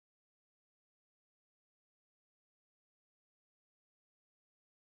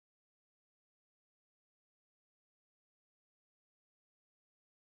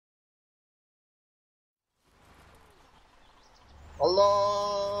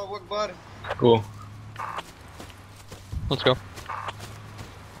Allah Akbar. Go. Let's go.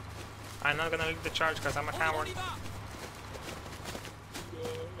 I'm not gonna lead the charge because I'm a coward.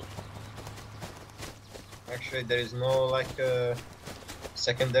 Actually, there is no like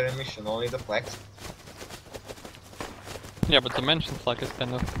secondary mission, only the flags. Yeah, but the mansion flag is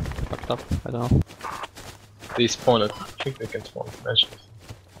kind of fucked up. I don't know. They spawn it. I think they can spawn it. Mention.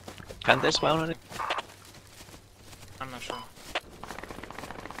 Can they spawn on it? I'm not sure.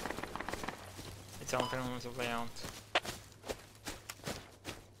 It's alternative layout.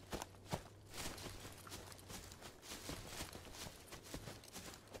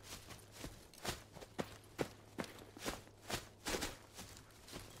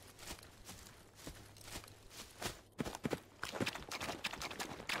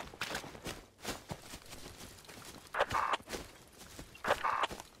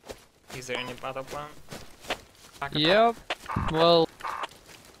 Is there any battle plan? Yep. Well,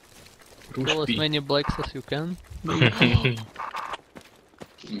 Push kill as B. many blacks as you can.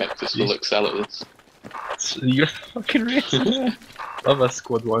 Mectus will excel at this. You're fucking racist. Lava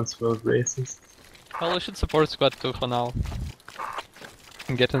squad once was racist. Well, we should support squad 2 for now.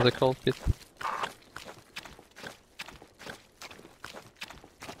 And get in the cold pit.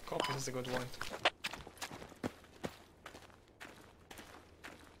 Copy is a good word.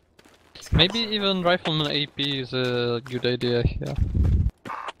 Maybe even rifleman AP is a good idea here.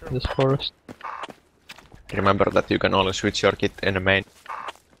 This forest. Remember that you can only switch your kit in the main.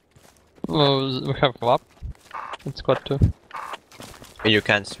 Well, we have WAP. It's squad 2. You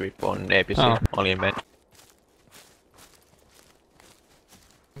can't sweep on APC, Oh. only in main.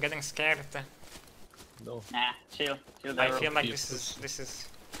 I'm getting scared. No. Nah, chill. I feel like this is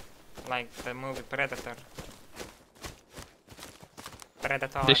like the movie Predator.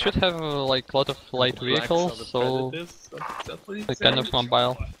 Predator. They should have like a lot of light vehicles, so they're kind of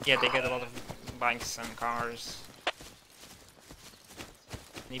mobile. Yeah, they get a lot of bikes and cars.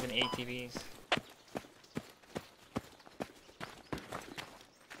 And even ATVs.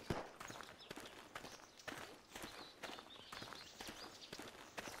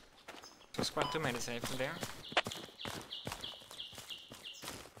 So squad 2 made it safe there.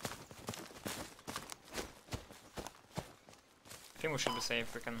 I think we should be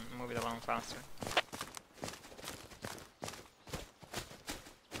safe, we can move it along faster.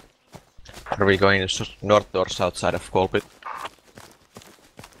 Are we going north or south side of Colpit?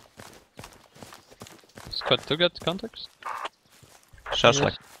 Squad 2 get contacts? Sounds Yes.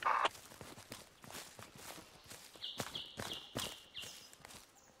 like.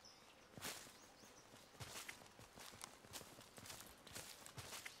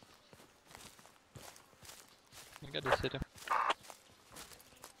 We get the city.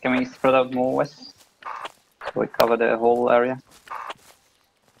 Can we spread out more west? So we cover the whole area.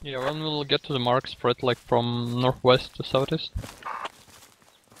 Yeah, when we'll get to the mark, spread like from northwest to southeast.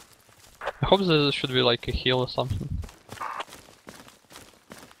 I hope there should be like a hill or something.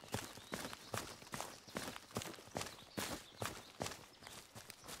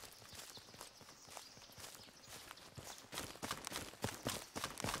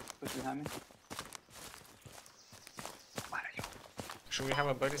 Push behind me. Should we have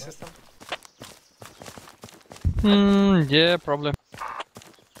a buddy system? Yeah, probably.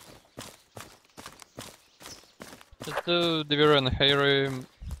 Let's do Devere and Harry,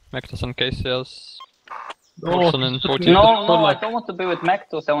 Mectus and Cassius, Wilson and Poti. No, I don't want to be with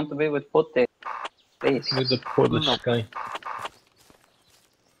Mectus, I want to be with Poti. Please. With the Polish guy.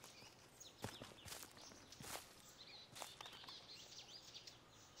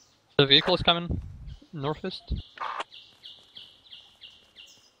 The vehicle is coming northeast.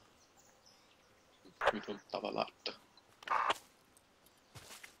 Vituttava latta.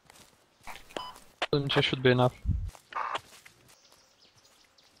 It should be enough.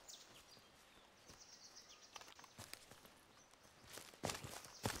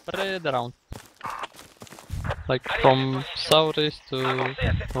 Spread around. Like from southeast to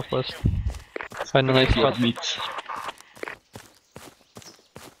northwest. Find a nice spot.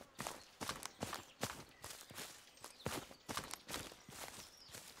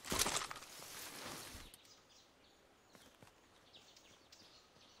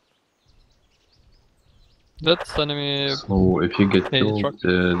 That's enemy. So if you get Hey, killed, truck.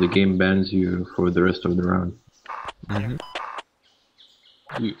 the game bans you for the rest of the round. Mm-hmm.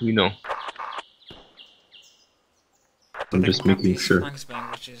 We know. I'm just making sure. Flanks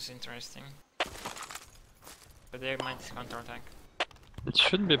back, which is interesting. But they might counterattack. It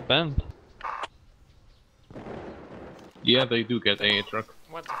should be banned. Yeah, they do get A truck.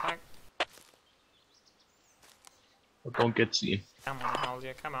 What the fuck? But don't get C. Come on,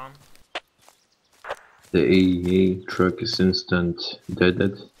 Haldia, come on. The AEA truck is instant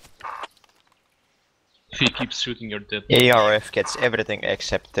dead. If he keeps shooting, you're dead. ARF gets everything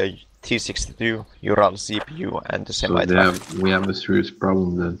except the T62, Ural CPU, and the So semi-truck. we have a serious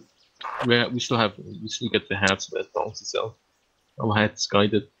problem then. We still get the heads so that bounces itself. Our head's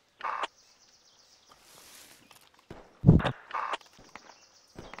guided.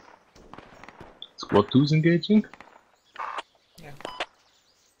 Squad 2's engaging.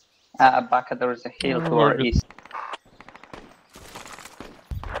 Back there is a hill to our east.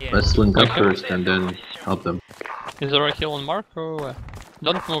 Yeah. Let's link up Okay. first and then help them. Is there a hill on mark or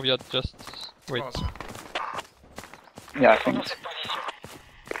don't move yet, just wait. Closer. Yeah, I think.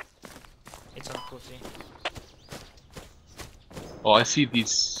 It's on Pussy. Oh, I see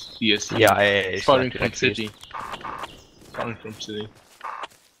these CSC. Yeah, it's Firing like from direct east. city. Firing from city.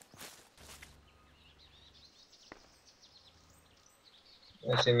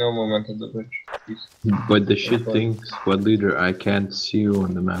 I see no movement at the bridge. Please. But the shit thing, squad leader, I can't see you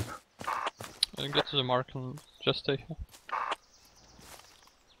on the map. Get to the mark and just stay here.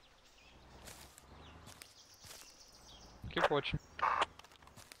 Keep watching.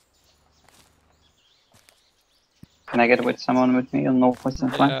 Can I get with someone with me on northwestern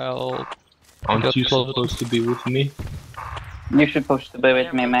flank? Yeah, I'll Aren't Get you close. supposed to be with me? You should push to be with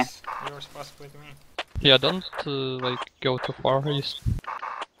Yeah, me, but Mac. You're supposed to be with me. Yeah, don't like go too far east.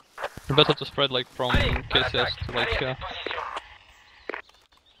 Better to spread like from KCS to like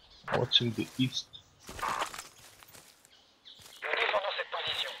Watching the east.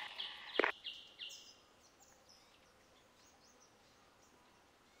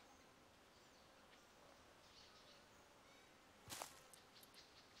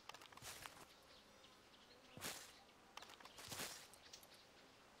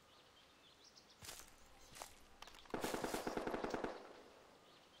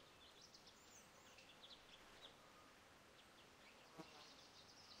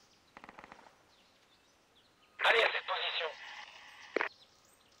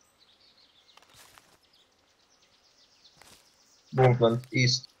 Movement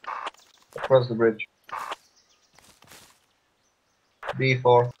east. Across the bridge.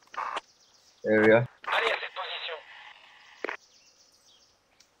 B4 area.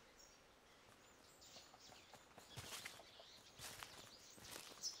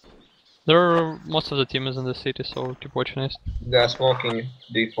 most of the team is in the city, so keep watching east. They are smoking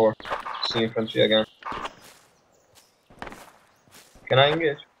D4. See infantry again. Can I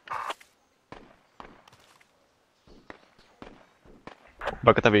engage?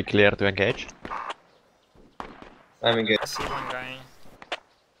 Bucket, are we clear to engage? I'm I engaged. see one guy.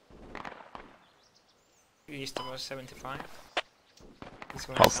 East of us, 75. He's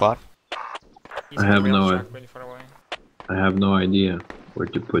going How south. far? He's I on the have rail no track really far away. I have no idea where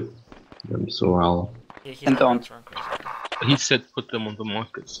to put them, so I'll... Yeah, he's And on the rail don't. track really far. He said put them on the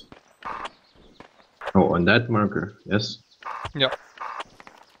markers. Oh, on that marker, yes? Yeah.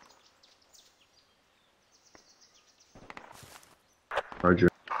 Roger.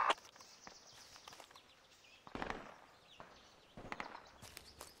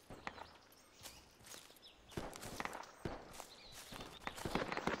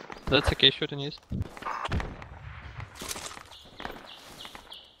 That's okay shooting east.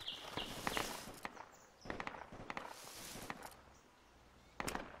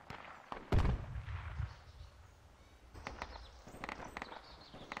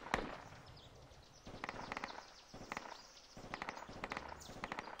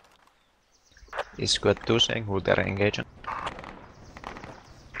 Is squad 2 saying who they're engaging?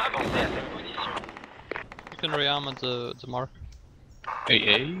 You can rearm at the mark.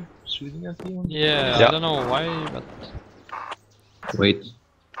 AA shooting at you? Yeah, Yeah. I don't know why, but Wait,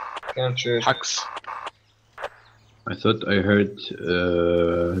 Can't shoot. Hacks. I thought I heard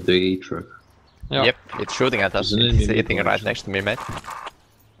the A truck. yeah. Yep, it's shooting at us. Isn't it It's in sitting right information? next to me, mate.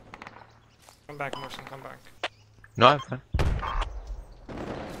 Come back, Morrison, come back. No, I'm fine.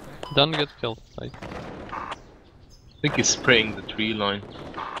 Don't get killed. Like, I think he's spraying the tree line.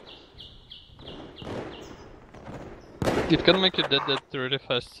 it can make you dead really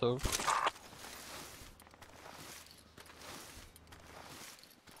fast, so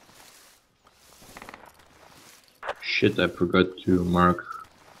Shit, I forgot to mark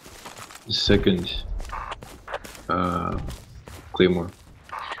the second claymore.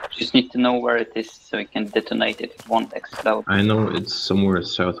 Just need to know where it is so we can detonate it. It won't explode. I know it's somewhere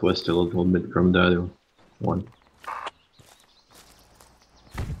southwest a little bit from the other one.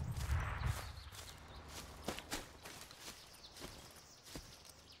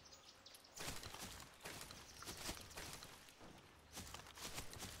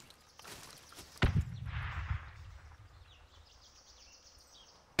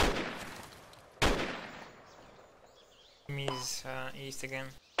 Enemies east again.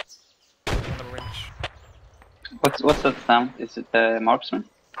 On the bridge. What's that sound? Is it the marksman?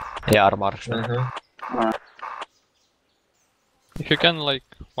 Yeah, marksman. Mm-hmm. If you can, like,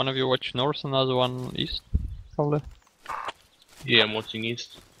 one of you watch north, another one east, probably. Yeah, I'm watching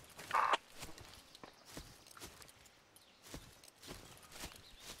east.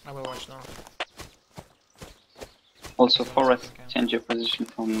 I will watch now. Also, Forest, change your position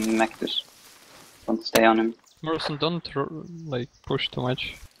from Nectus. Don't stay on him. Morrison, don't like push too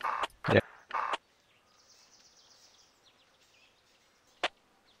much. Yeah.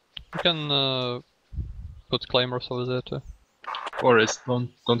 You can put claymores over there too. Forest,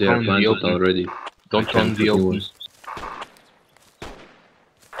 don't They run are in the planted open. already. Don't I run can't the put new open. ones.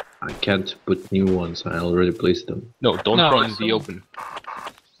 I can't put new ones. I already placed them. No, don't No, run in the so- open.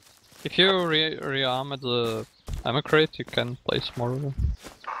 If you rearm at the ammo crate, you can place more of them.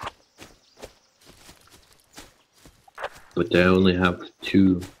 But I only have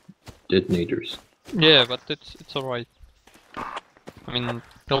 2 detonators. Yeah, but it's alright. I mean,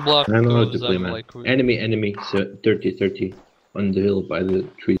 he'll block I know how to to play, them man. like Enemy, so 30-30 on the hill by the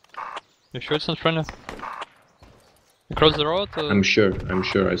tree. You sure it's not friendly? Across the road? I'm sure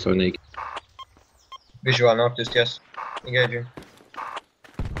I saw naked. Visual noticed, yes. Engaging.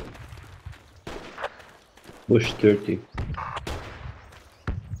 Bush 30.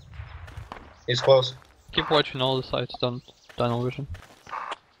 He's close. Keep watching all the sides, don't tunnel vision.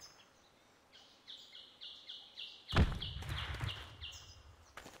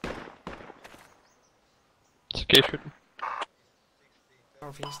 It's okay shooting.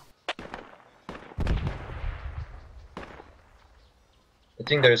 Northeast. I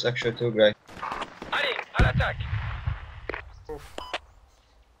think there is actually 2 guys. Oof.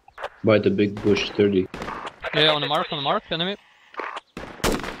 By the big bush 30. Yeah, on the mark, enemy.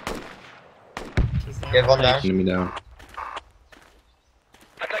 He's there. Get one down. Enemy down.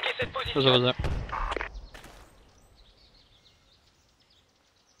 Who's over there?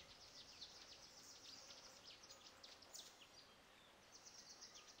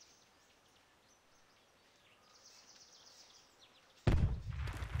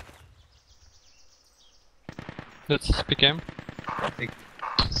 Let's PKM.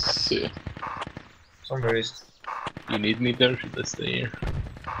 See. Somewhere east. You need me there? Should I stay here?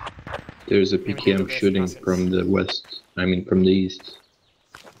 There's a Maybe they PKM do shooting assets. from the west. I mean from the east.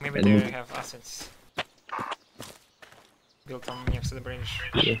 Maybe And- they have assets built on next to the bridge.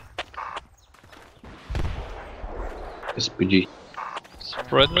 Yeah. SPG.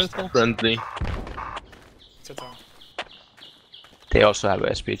 Spread rifle? Friendly. It's at all. They also have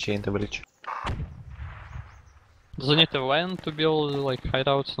SPG in the village. Does it need a van to build like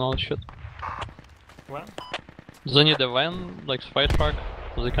hideouts and all that shit? Well, Does it need a van, like spy truck?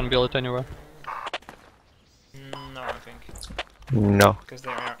 So they can build it anywhere? no, I think. No. Because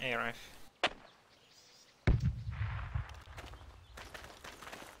they are ARF.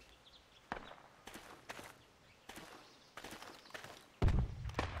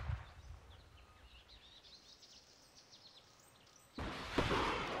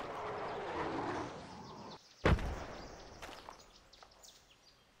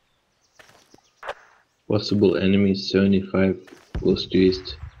 Possible enemies 75 close to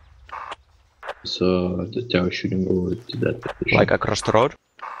east. So the tower shooting over to that position. Like across the road?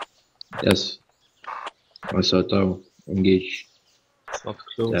 Yes. I saw tower engage It's not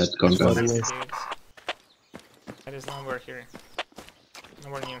close. that compound. Far away. Dudes. That is nowhere here.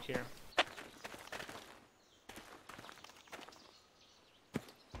 Nowhere near here.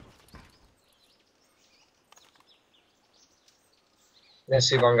 Let's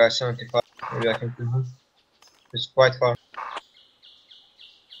see one guy 75. Maybe I can kill him. It's quite far.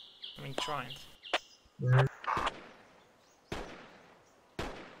 I mean, try it. Mhm.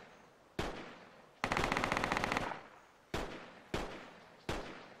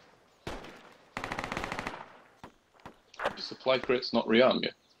 The supply crate's not rearmed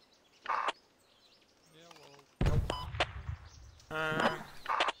yet.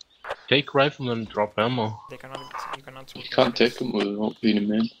 Take rifle and drop ammo. They cannot. You cannot. You can't take them without being a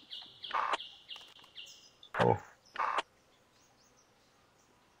main. Oh.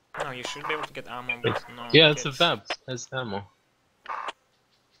 No, you should be able to get ammo, but no. Yeah, it's a kits. VAB. Has ammo.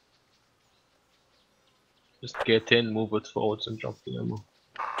 Just get in, move it forwards and drop the ammo.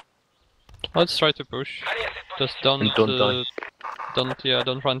 Let's try to push. Just don't, And don't die.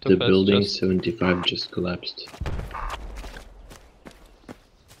 don't run too The fast. building Just 75 just collapsed.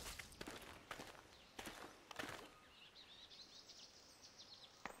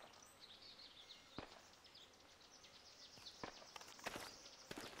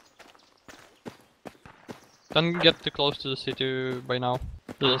 Don't get too close to the city by now.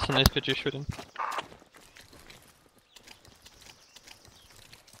 There's an SPG shooting.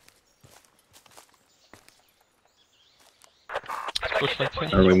 Let's push like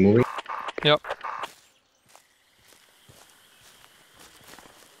here. Are we moving? Yep.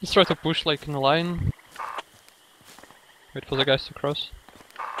 Let's try to push like in a line. Wait for the guys to cross.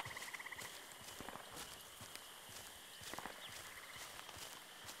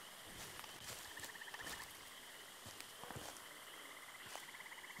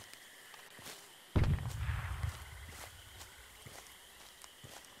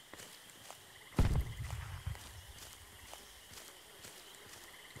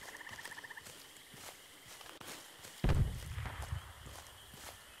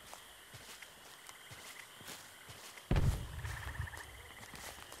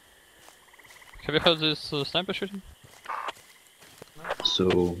 Have you heard this sniper shooting?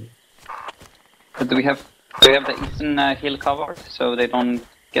 So, But do we have the eastern hill covered so they don't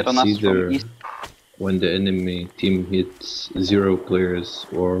get on it's us either from east? when the enemy team hits 0 players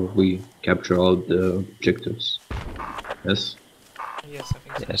or we capture all the objectives. Yes? Yes, I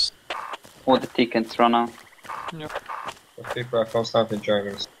think so. Yes. Or the tickets run out. But people are constantly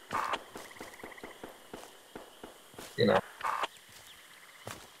joining. You know.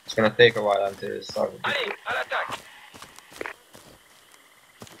 It's gonna take a while until it starts.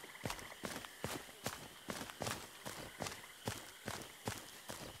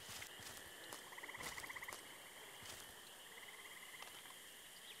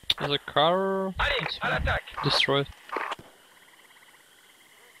 There's a car. It's destroyed.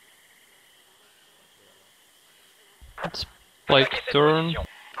 It's like turn.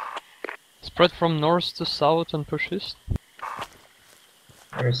 Spread from north to south and push east.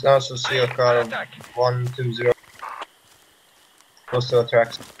 And it's also see a car of 120 close to the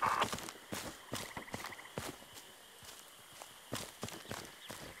tracks.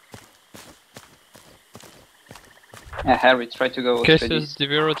 Harry, try to go Okay, straight says east.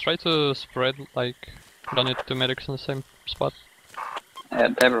 Deviro, try to spread, like, don't need two medics in the same spot.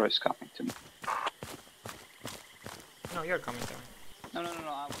 Deborah is coming to me. No, you're coming to me. No,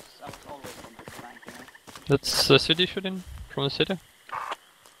 I was always on the flank, you know. That's the city shooting from the city.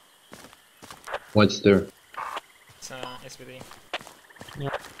 What's there? It's SVD.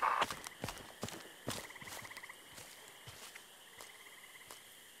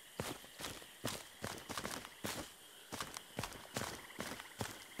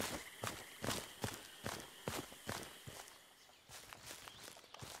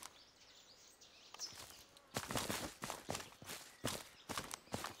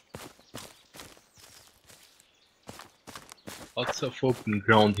 Lots of open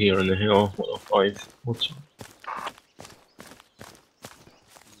ground here on the hill. 105. What's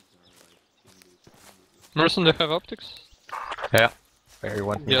Merson, do you have optics? Yeah. Where you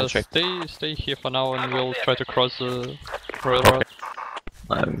want me Yeah, to check? stay here for now and we'll try to cross the railroad.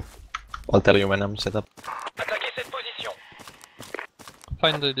 I'll tell you when I'm set up.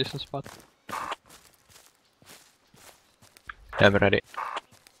 Find a decent spot. I'm ready.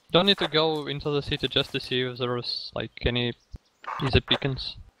 Don't need to go into the city just to see if there's like any easy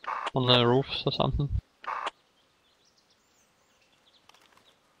pickings on the roofs or something.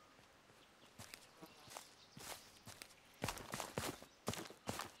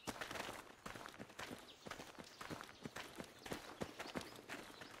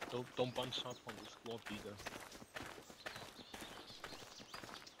 Don't bunch up on the squad either.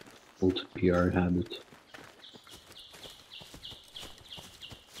 Old PR habit.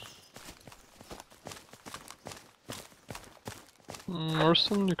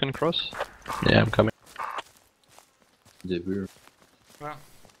 Merson, you can cross. Yeah, I'm coming. Devir. Well,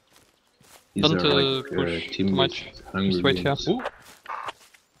 These Don't are like push too team much. Hunger Just wait here. Games.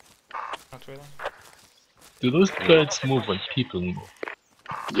 not really. Do those birds move when people move?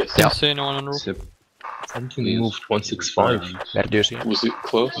 Yes. Don't see anyone on the roof. Except Something Yes. moved 165. Where do you see? Was it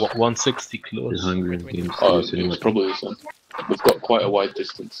close? 160 the close. Hunger Games. Oh, Yes, it anyway. was probably the same. We've got quite a wide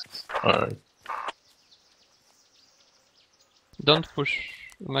distance. Alright. Don't push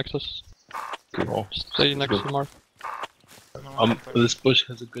Maxus. Oh, Stay next to Mark. No, this bush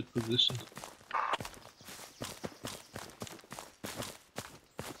has a good position.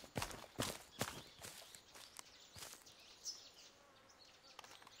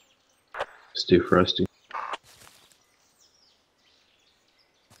 Stay frosty.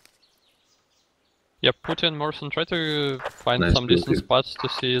 Yeah, Putin and Morrison, try to find Nice some decent build here. spots to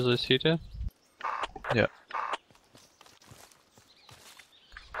see the city.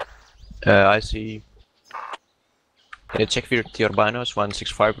 I see. Can you check with your binos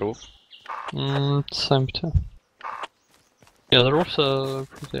 165 roof? It's empty. Yeah, the roofs are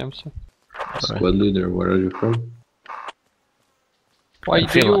pretty empty. Squad leader, where are you from? Why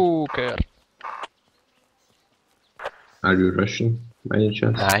do you care? Are you Russian, by any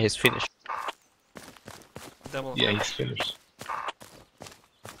chance? Ah, he's finished. Double. Yeah, he's finished.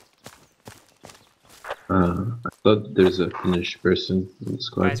 I thought there's a Finnish person in the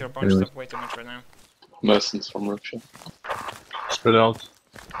squad. Guys, you're bunched Anyways, up way too much right now. Mercenaries from Russia. Spread out.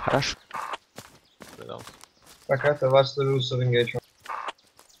 Хорошо. Spread out. Pakata, what's the rules of engagement?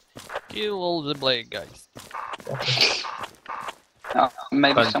 Kill all the blade guys.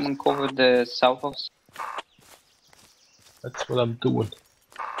 Maybe But- someone covered the south of. That's what I'm doing,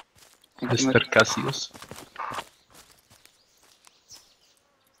 Thank you, Mr. Cassius.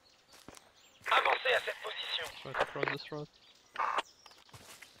 Try to cross this road.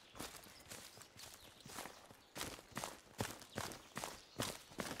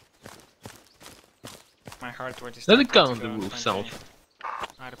 My heart rate is Let it tempted go to on the go roof, 20 south.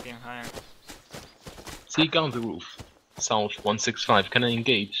 RPM higher. See, go on the roof. South 165. Can I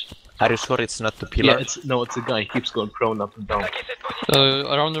engage? Are you sure it's not the pillar? Yeah, it's a guy. He keeps going prone up and down.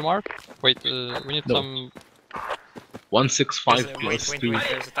 Around the mark? Wait, we need No. some... 165 Wait, plus wait, 2. wait,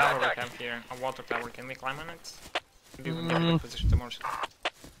 there's a tower we have here. A water tower. Can we climb on it? Maybe we can get a good position tomorrow.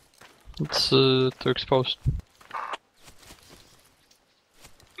 It's too exposed.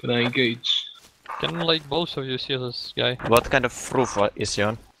 Can I engage? Can like both of you see this guy? What kind of roof is he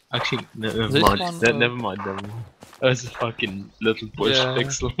on? Actually, never This mind. one, Never mind. Never mind. There's a fucking little bush Yeah.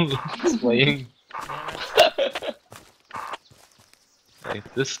 pixel playing.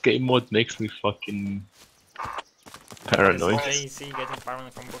 Like, this game mode makes me fucking paranoid. It's easy getting far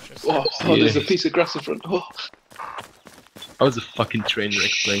from bushes. Oh, there's a piece of grass in front. Oh. I was a fucking train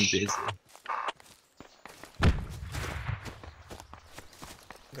wreck playing this.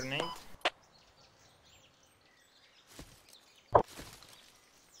 Grenade.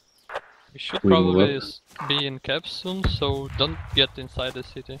 We should We probably move be in caps soon, so don't get inside the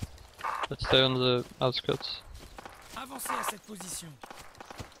city. Let's stay on the outskirts. Avancez à cette position.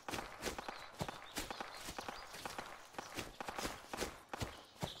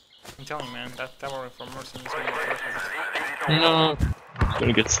 I'm telling you, man, that tower for mercenaries is really perfect. No,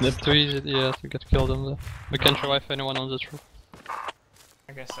 Gonna get it's snipped. too easy, yeah, to get killed on there. We can't revive anyone on this roof.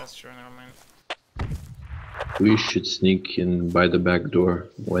 I guess that's true, never mind. we should sneak in by the back door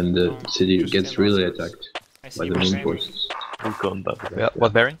when the city Just gets stand really outside. attacked I by see the one main bearing. forces. We've gone that way. Yeah,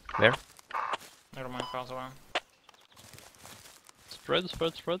 what bearing? Where? Never mind, falls around. Spread,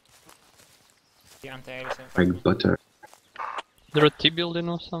 spread, spread. The anti-air is Like butter. Is there a T-building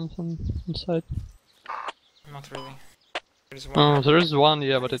or something inside? not really. There's one. Oh, there is one,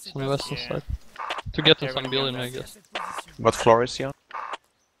 yeah, but it's on the western Yeah. side. To get in Yeah, some we're gonna building, get I that. guess. Cette position. What floor is he on?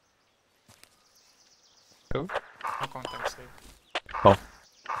 No contact, Steve. Oh.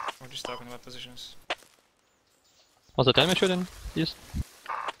 We're just talking about positions. Was it enemy shooting? East?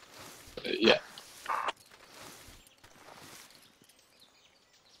 Yeah.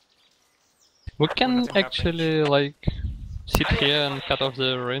 We can Nothing happened. actually, like, sit here and cut off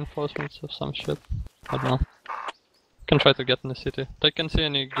the reinforcements or some shit. I don't know. Can try to get in the city. They can see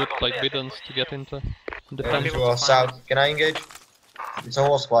any good, like, bidons to get into. Down Defense. to our south. Can I engage? It's a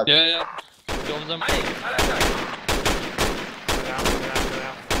whole squad. Yeah, yeah. Kill them. Go down, go down, go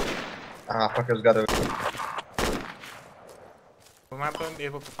down. Ah, fuckers got a... We might be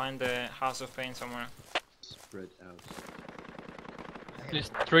able to find the House of Pain somewhere. Spread out. At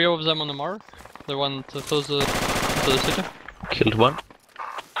least 3 of them on the mark. They want to closer to the city. Killed one.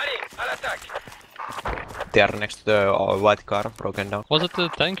 They are next to the white car, broken down. Was it a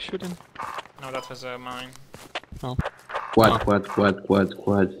tank shooting? No, that was mine. Quad, quad, quad, quad,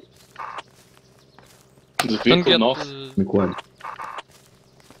 quad. There's a Don't vehicle get north, The quad.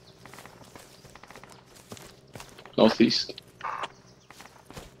 northeast.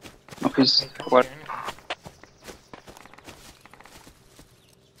 Office. I can't What? see anything.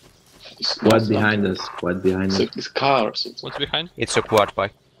 It's Quad north, behind us. Quad behind It's us. like this car or something. What's behind? It's a quad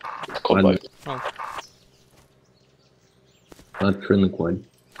bike. It's called One. like Not friendly quad.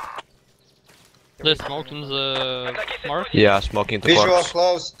 They smoked in the mark. Yeah, smoking the Visual corpse.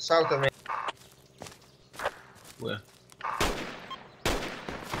 close, south of me. Where?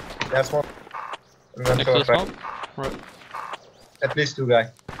 That's one. I'm going Next to to the effect. smoke. Right. At least 2 guys.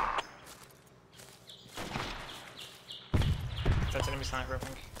 That's enemy sniper, I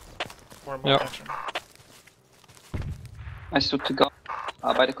think. Or Yeah. bot action. I stood to go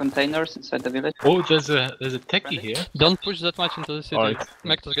by the containers inside the village. Oh, there's a techie here. Don't push that much into the city. Alright.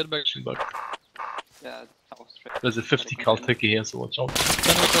 Mectus, get back. But Yeah, There's a 50 cal ticky here, so watch out.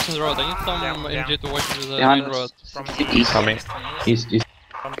 Then we crossing the road. I need some Yeah. MG to watch the Behind main us. road. From East. Coming. East, east.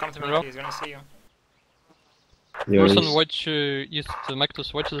 Come to me, Rock. he's gonna see you. Yeah, Person east. watch east,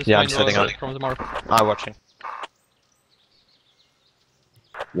 Mactus watch this Yeah, I'm main setting road up. from the mark. I'm watching.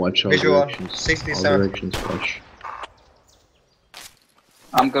 Watch all Visual, directions. All 67. directions, watch.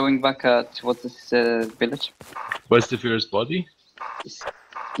 I'm going back towards this village. Where's the Fear's body?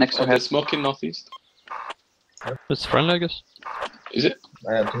 Next to Oh, her. there's smoking northeast. It's friendly, I guess. Is it?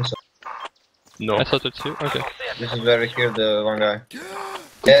 I don't think so. No. I thought it's you. Okay. This is where we killed the one guy. Come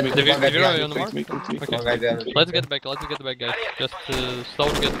Yeah, to me, the Did we- one guy did we behind run on the come to me, come to me. Okay. One guy behind the Let's get back, guys. Just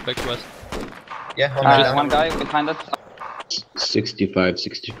slowly get back west. Yeah, one guy down. One guy behind us.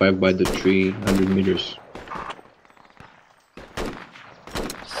 65 by the tree, 100 meters.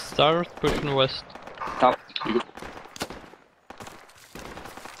 Start pushing west. Top.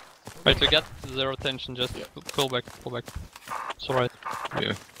 Right, to get their attention, just pull back. It's alright.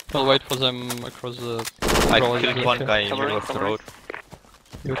 Yeah. We'll wait for them across the I road. killed one guy in the Cover middle it, of the cover it. road.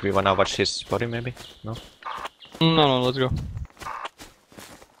 Do we wanna watch his body maybe? No? No, let's go.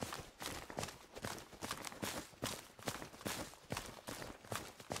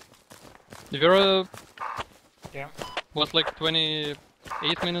 Vera Yeah. was like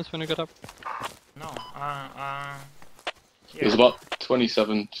 28 minutes when you got up. No, There's about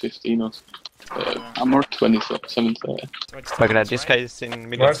 27:15 or I'm more 27:30. But this guy is in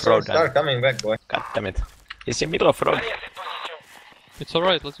middle of Marcel, road. start coming back, boy. God damn it. He's in middle of road. It's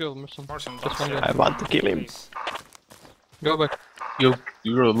alright, let's go, Merson. Morrison, Just one I want to kill him. Go back.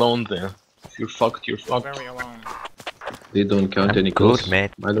 You're alone there. If you're fucked, you're fucked. Very alone. They don't count any Good, kills,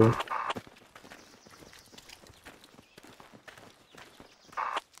 mate. by the way.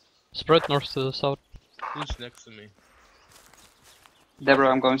 Spread north to the south. Who's next to me? Deborah,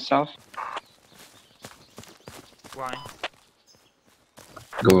 I'm going south. Why?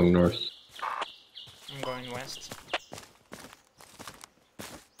 Going north. I'm going west.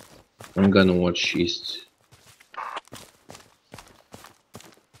 I'm gonna watch east.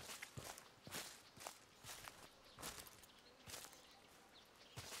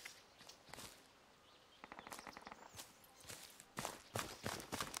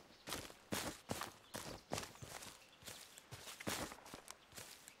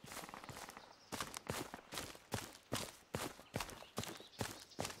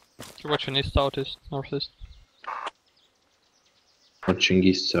 You're watching east, southeast, northeast. Watching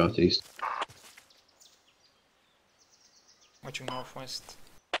east, southeast. Watching northwest.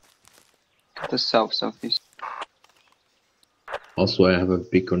 The southeast. Also, I have a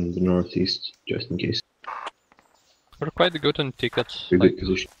beacon in the northeast, just in case. We're quite good on tickets, Very like good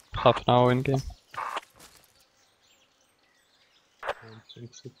position. half an hour in game. I don't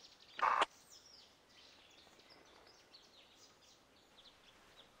think so.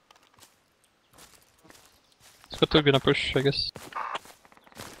 Scott, we're gonna push, I guess.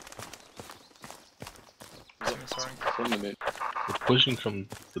 I'm sorry. From the mid. We're pushing from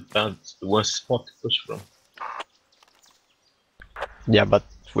the bad, the worst spot to push from. Yeah, but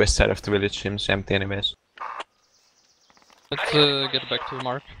west side of the village seems empty anyways. Let's get back to the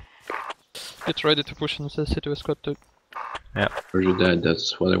mark. Get ready to push in the city with Scott too. Roger that,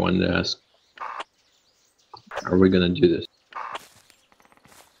 that's what I wanted to ask. Are we gonna do this?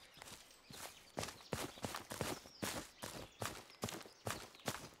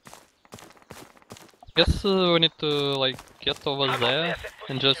 Guess we need to like get over there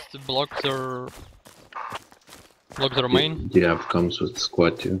and just block their main. The app comes with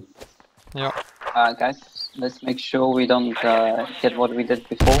squad too. Yeah. Guys, let's make sure we don't get what we did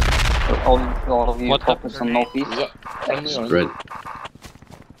before. So all of you What focus on northeast. Is that friendly or Spread.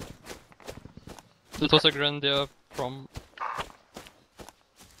 It was a grand idea from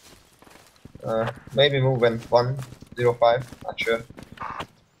Maybe move in 105, not sure.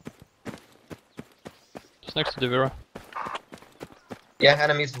 just next to the Vera. Yeah,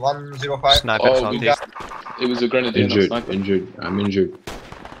 enemies 105. Snipers Oh, on we this. It was a grenadier, not Injured, sniper. injured. I'm injured.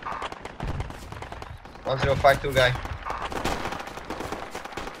 1052 guy.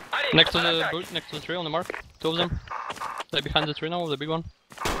 Next to the boot, next to the tree on the mark. Two of them. They're behind the tree now, the big one.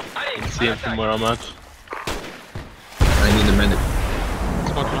 I can see him from where I'm at. I need a medic.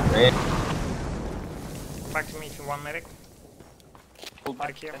 Smoke now. Back to me if you want medic. Pull back,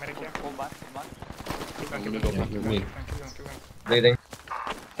 Medic here, medic here. pull back. Keep going, I'm keep gonna going, go keep with going, me. keep going, keep going. Bleeding.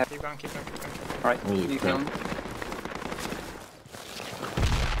 Keep going, keep going, keep going, keep going. Right, Holy you crap. kill him.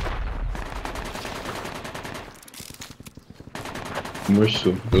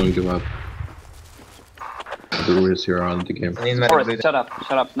 Mercy, don't give up. The rules here are on the game. I need medic Forrest, bleeding. shut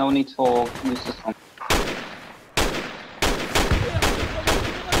up. No need for use this one.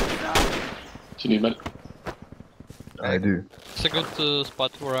 you need med? I do. It's a good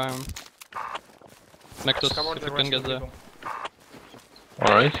spot where I am. Nectus, Just cover if the you can rest of get the there. people.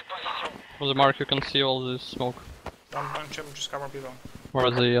 Alright. From the mark you can see all this smoke. Don't bunch up, just cover people. Where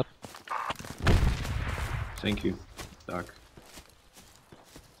are they at? Thank you, Doc.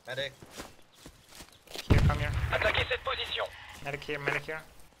 Medic. Here, come here. Medic here.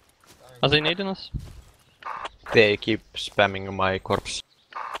 Are they nading us? They keep spamming my corpse.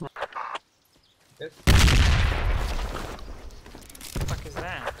 What the fuck is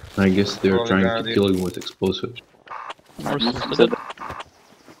that? I guess they're Rolling trying down, to dude. kill him with explosives. Mercy, So dead.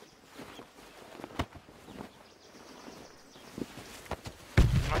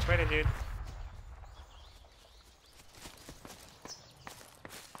 I'm not ready, dude.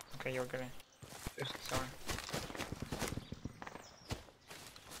 Okay, you're good. Sorry.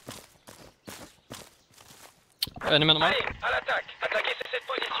 Enemy on the mark?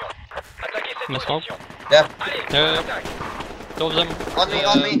 In the smoke? Yeah. Yeah. Two of them. On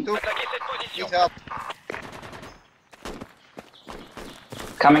me, two. Need help.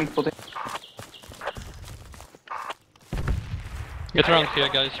 Coming, put it. Get around here,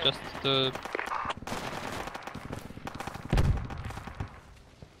 guys. Just good.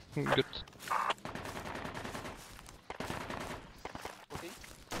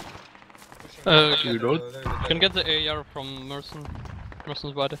 Reload. You can get the AR from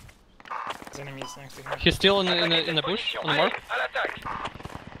Merson's body. There's enemies next to him. He's still in the bush on the mark.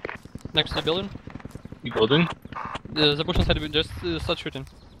 Next to the building. You building? The bush inside the building. Just start shooting.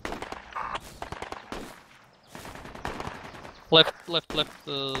 Left.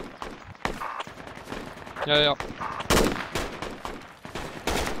 Yeah.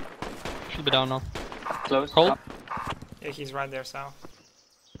 Should be down now. Close. Hold. Yeah, he's right there, south.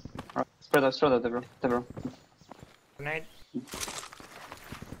 Spread out, Deborah. Grenade.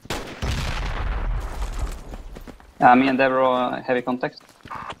 Me and Deborah heavy contact.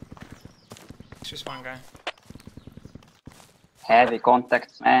 It's just one guy. Heavy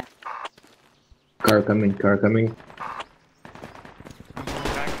contact, man. Car coming. I'm coming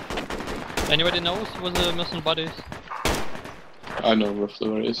back. Anybody knows where the Merson's body is? I know roughly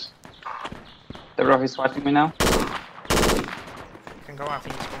where it is. Deborah is fighting me now. You can go, I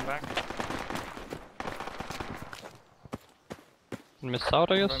think he's going back. Miss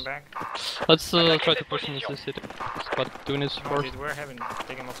out, I Going guess. back. Let's try to push into the city. But doing this No, first. dude, we're having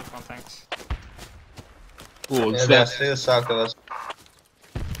taking lots of contacts. Oh, Yeah, it's they're that. still south of us.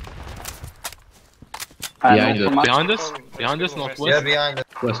 Behind not us. so much. Behind us? Let's Behind us, go not west. Yeah, west. behind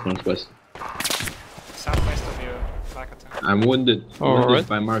us. West. Southwest of you, back attack. I'm wounded. Alright.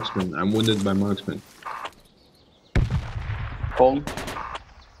 Wounded by marksman. Home.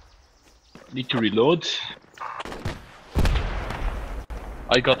 Need to reload.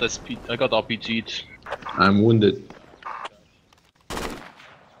 I got RPG'd. I'm wounded.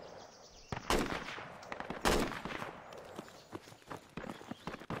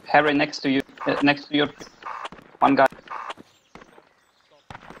 Harry next to you. Next to your. One guy.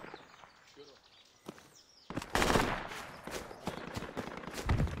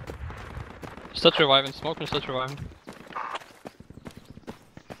 Start reviving. Smoke and start reviving.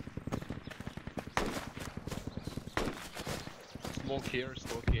 Smoke here.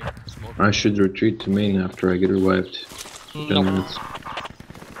 Smoke. I should retreat to main after I get revived. 10 No. minutes.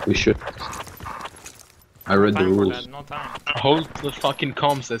 We should. I read the Time for rules. that, no time. Hold the fucking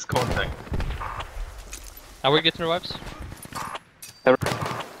comms as contact. Are we getting revives? We're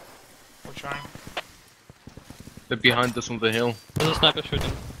trying. They're behind us on the hill. There's a sniper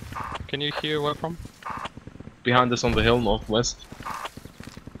shooting. Can you hear where from? Behind us on the hill, northwest.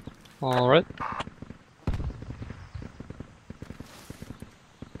 Alright.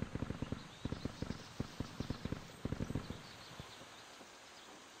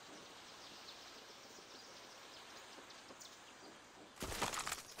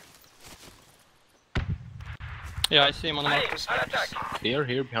 Yeah, I see him on the mark. Here,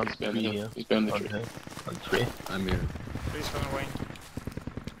 behind He's the behind the tree hill. here. He's behind the On tree. the hill. On the tree. I'm here. Please run away.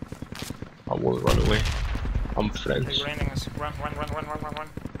 I won't run away. I'm He's French. raining us. Run. Are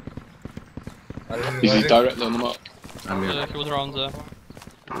you He's reviving? directly on the mark. I'm here. He was around there.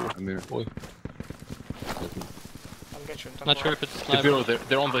 I'm here. Boy. I'll get you. Don't Not sure worry. if it's The sniper. Bureau,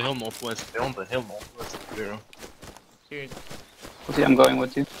 they're on the hill northwest. Bureau. Dude, Pussy, I'm going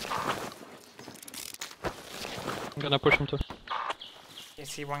with you. I'm gonna push him too. you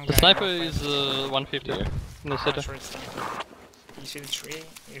see one guy. The sniper northwest. is 150 Yeah. in the I'm city. not sure it's them. You see the tree?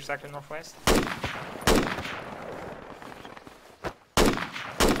 Exactly northwest?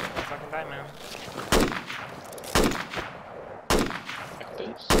 Fucking die, man.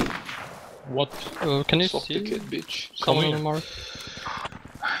 Actors. What? Can you Fuck the see kid, bitch. someone here. on the mark?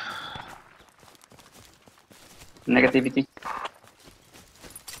 Negativity.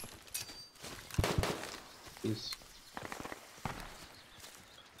 Yes.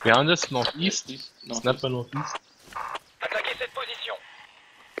 Behind us, northeast. East, northeast. Sniper northeast.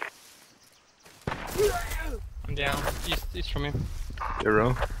 I'm down. East from me.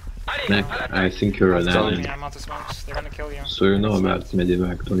 Hero. Mac, I think you're an Follow me, admin. I'm out of smokes. They're gonna kill you. So you know about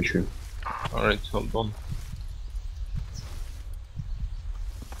Medivac, don't you? Alright, hold on.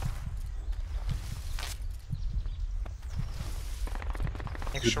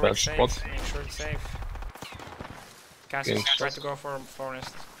 Make Good sure bad it's safe. spot. Make sure it's safe. Cassius, Okay. try to go for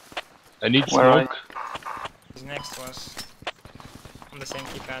forest. I need Where are smoke. He's next to us. On the same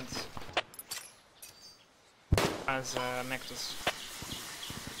keypad as Mectus.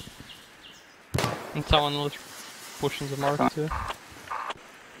 And someone was pushing the mark too.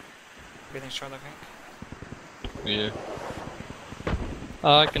 Getting shot, I think. Yeah.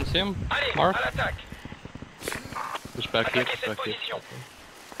 I can see him. Mark. Push back here, push back here.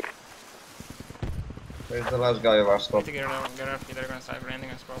 Where's the last guy of our Need squad? to get up, they're gonna start branding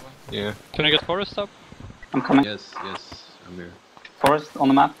us probably. Yeah. Can I get forest up? I'm coming. Yes, yes, I'm here. Forest on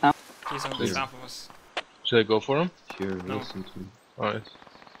the map now. He's on the Clear. south of us. Should I go for him? Here, No. listen to me. Alright.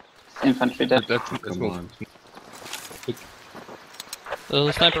 Infantry dead. Let's Come move. on.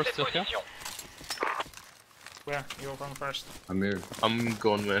 The sniper's still here. Where? You're going first. I'm here. I'm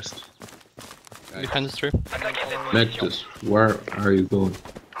going west. Behind the tree. Mectus, where are you going?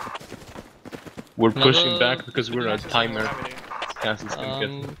 We're No, pushing the- back because we're a Cassius is timer. gonna have it. Cassius can get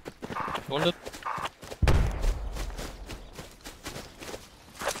him. Wounded.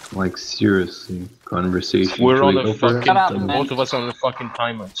 Like seriously, conversation. We're Should on we a go for it? fucking. Shut up, man. Both of us on a fucking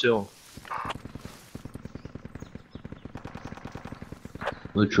timer. Chill.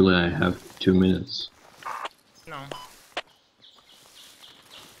 Literally, I have 2 minutes. No.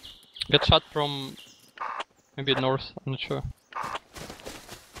 Get shot from maybe north, I'm not sure.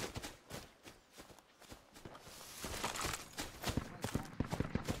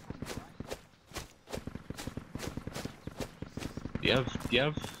 Do you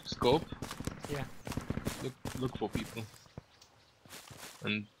have scope? Yeah. Look for people.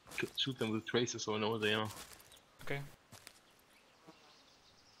 And shoot them with tracers so I know where they are. Okay.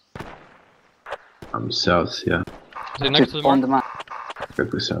 I'm south, yeah. Is he next to the On mark? the map.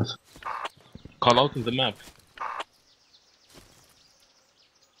 Directly south. Call out on the map.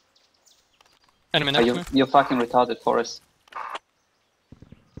 Enemy Are next to you, me. you're fucking retarded, Forest.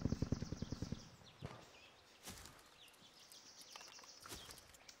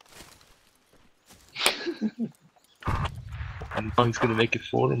 And now he's gonna make a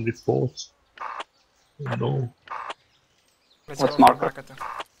forum report. Oh, no. Let's What's go for marker?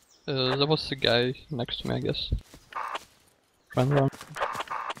 Bakata. There was a guy next to me, I guess. Run around.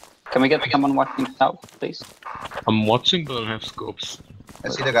 Can we get someone watching south, please? I'm watching but I don't have scopes. I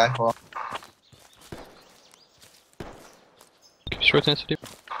see the guy. Hold on. Short intensity.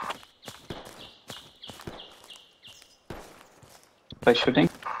 By shooting?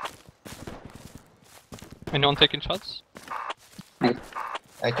 Anyone taking shots?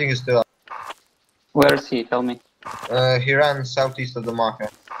 I think he's still up. Where is he? Tell me. He ran southeast of the marker.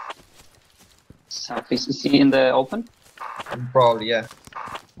 Southeast. Is he in the open? Probably, yeah.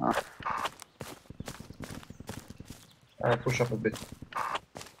 Ah. Push up a bit.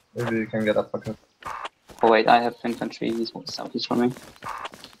 Maybe you can get up back up. Oh wait, I have infantry. He's southeast from me.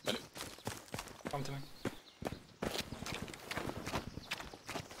 Come to me.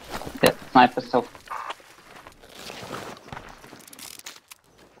 Yeah, sniper south.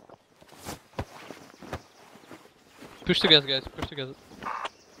 Push together, guys. Push together.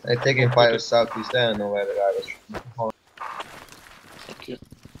 I taking fire southeast. I don't know where the guy was. Hold Fuck you.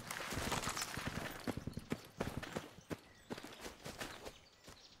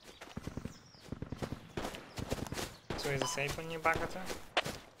 So is it safe on you, Bakata?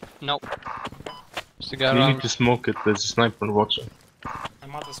 Nope. Just a guy You around. need to smoke it, there's a sniper watching.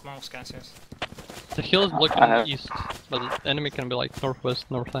 I'm out of smokes, Cassius. The hill is blocking I have- east, but the enemy can be like northwest,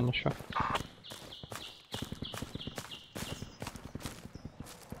 north, I'm not sure.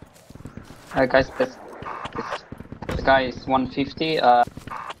 Guys, this guy is 150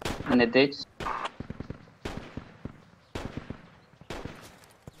 in the ditch.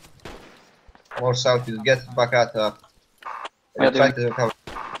 More southeast. Get back at up. Yeah, Try to recover.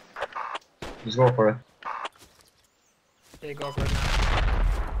 Just go for it. Yeah, go for it.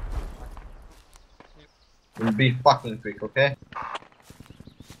 And be fucking quick, okay?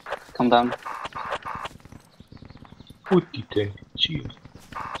 Come down. Good detect. Cheers.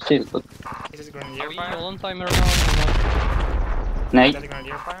 She's good. Is it grenadier Are we fire? on timer now or not? Nay. Is that a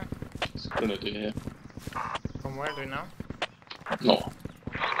grenadier fire? It's a good idea, From where do you know? yeah. No.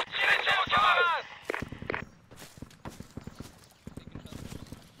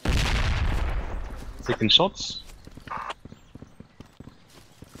 Taking shots.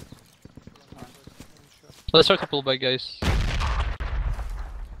 Let's try to pull back, guys.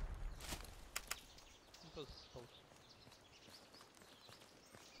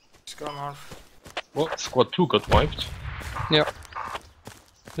 Just go north. What? Squad 2 got wiped. Yeah.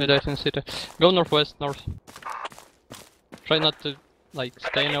 They died in city. Go northwest, north. Try not to, like,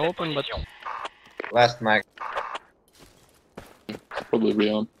 stay in the open, but... Last mag. It's probably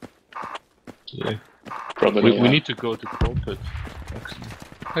Rion. Yeah. Probably. We need to go to pulpit. Actually.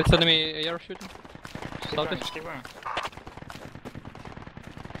 It's enemy AR shooting. Keep going, Southeast. just keep going.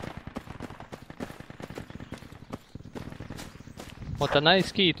 What a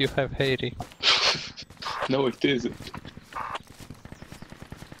nice kit you have, Harry. No, it isn't.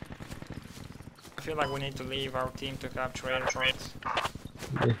 I feel like we need to leave our team to capture airports.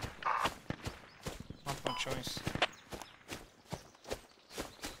 Yeah. Not one choice.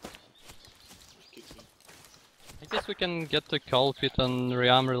 I guess we can get the culprit and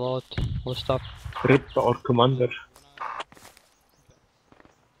rearm reload, all the stuff. Rip our commander.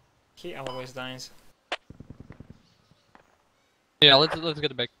 He always dies. Yeah, let's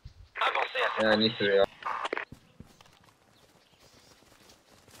get back. Yeah, I need to react.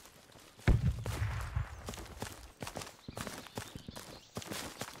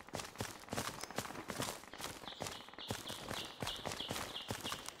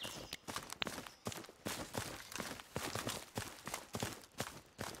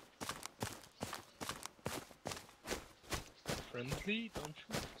 Friendly, don't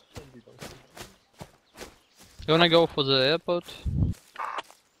shoot. Friendly, don't shoot. You wanna go for the airport?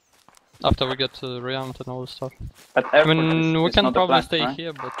 After we get rearmed and all the stuff. But I airport mean, we is can not a probably plan, stay right?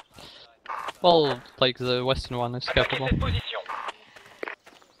 here, but... Well, like the western one is capable.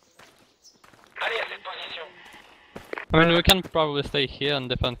 I mean, we can probably stay here and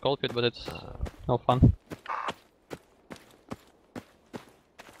defend Colpit, but it's no fun.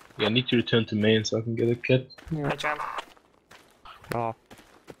 Yeah, I need to return to main so I can get a kit. Hey champ. Oh.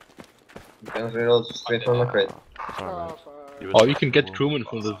 You can reload straight from the crate. Oh, you can get crewmen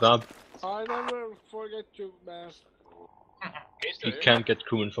from the VAB. I never forget you, man. You can get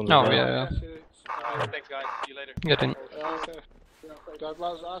crewmen from the Oh, VAB. yeah. Thanks, guys. See you later. Get in. That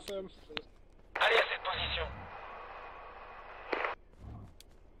was awesome.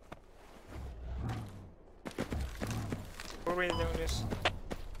 Who really doing this?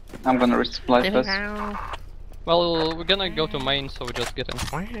 I'm gonna resupply first. Well, we're gonna go to main, so we just get in.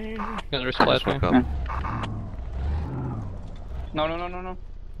 Gonna resupply at main. No, no, no, no, no.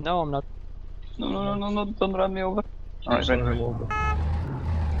 No, I'm not. No, no, no, no, no, don't run me over. Alright, right.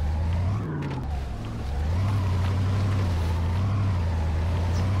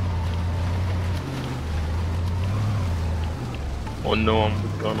 Oh no,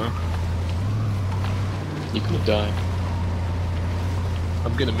 I'm gonna. You're gonna die.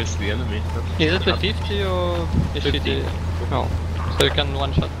 I'm gonna miss the enemy. Is it the 50 or is it 50. the... No. So you can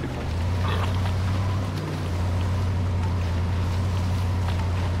one-shot people.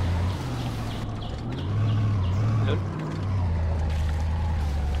 Good.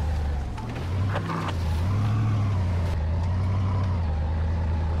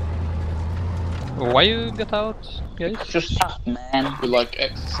 Why you get out, guys? Just stop, man. We like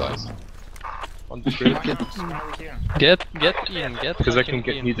exercise. On the grid. Why not? Why are we here? Get in, get Because I can fucking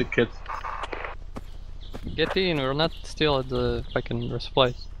get in. me the kit. Get in, we're not still at the fucking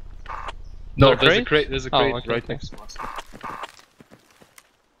resupply. No, There a there's a crate? crate. There's a Oh, crate okay, right okay. next to us.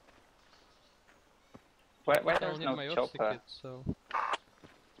 Where I there's need no my Odyssey chopper. kit, so...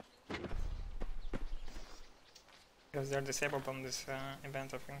 Because they're disabled on this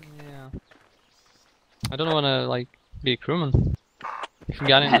event, I think. Yeah. I don't wanna, like, be a crewman. If you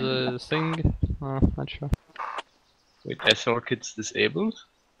got into the thing, not sure. Wait, SR kit's disabled?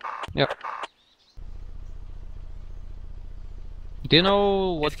 Yep. Do you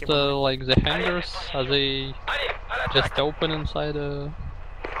know what, keep like, the hangars, are they just open inside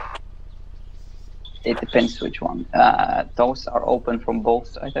It depends which one. Those are open from both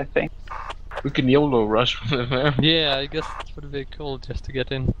sides, I think. We can YOLO rush from the map. Yeah, I guess it would be cool just to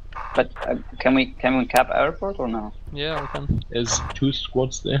get in. But can we cap airport or no? Yeah, we can. There's 2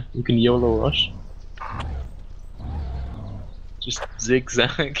 squads there. We can YOLO rush. Just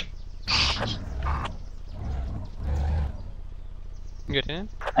zigzag. Get in?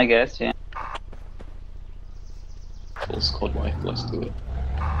 I guess, yeah. Full squad wipe, let's do it.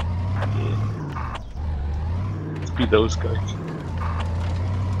 Let's be those guys.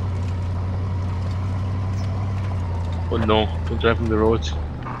 Oh no, don't drive on the roads.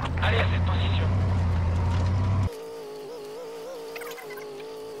 Allez à cette position.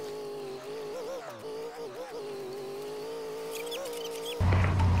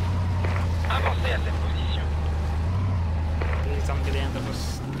 Avancez à cette position. Please don't get the end of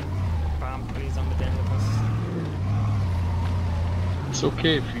us. Bam, please don't get the end of us. It's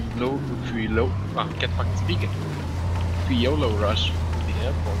okay if we can't fucking speak it. If we YOLO rush to the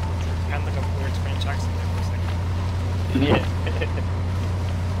airport. Kind of like a weird French accent there for a second. Yeah.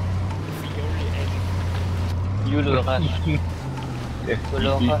 We only YOLO rush.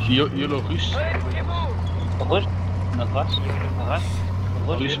 YOLO rush. YOLO rush. Rush? Not rush? Rush?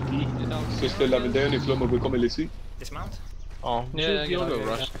 Rush. Se ställa väl där ifrån och vi kommer lyssna. dismount. Oh, Yeah, YOLO yeah.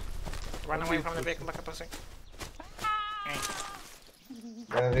 rush. Run away from the vehicle like a pussy.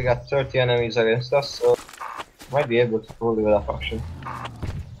 We got 30 enemies against us, so might be able to pull with that faction.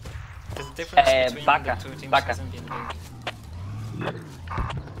 There's a difference between Baka. the two teams Baka. isn't being big.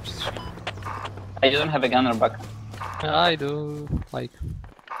 Which is a shame. You don't have a gunner back. I do, like,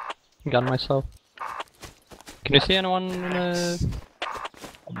 gun myself. Can you see anyone?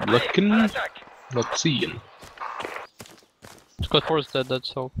 I'm looking, not seeing. Squad 4 is dead,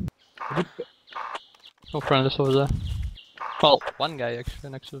 so. No friendlies over there. Well, one guy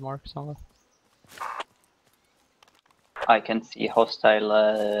actually next to the mark somewhere. I can see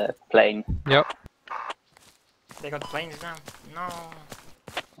hostile plane. Yep. They got planes now. No.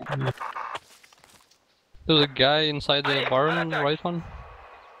 There's a guy inside the barn, right one.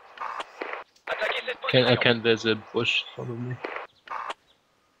 Attaquez cette I position. can't, there's a bush in front of me.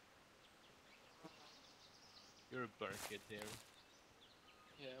 You're a barricade there.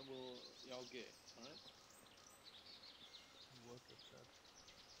 Yeah, well, y'all get it, alright?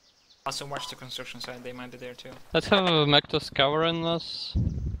 Also watch the construction site, they might be there too. Let's have a Mectus covering us.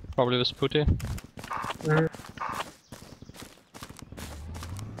 Probably with Putty.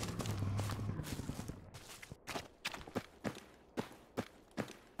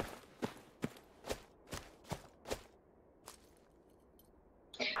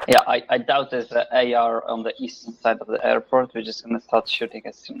 Yeah, I doubt there's an AR on the eastern side of the airport. We're just gonna start shooting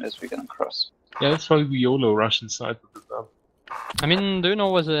as soon as we're gonna cross. Yeah, that's why we YOLO rush inside with the gun. I mean, do you know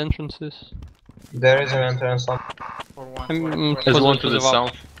where the entrance is? There is an entrance on. Or one. There's There's one to to the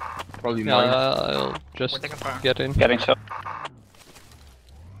south. Probably Yeah, mine. I'll We're just taking fire. get in. Getting shot.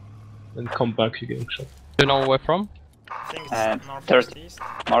 And come back, you're getting shot. Do you know where from? I think it's there's- northeast east.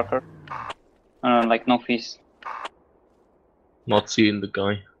 Marker. Like northeast. Not seeing the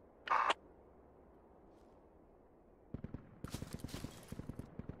guy.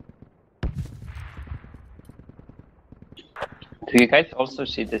 Do you guys also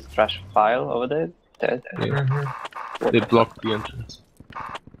see this trash pile over there? There. Yeah. They blocked the entrance.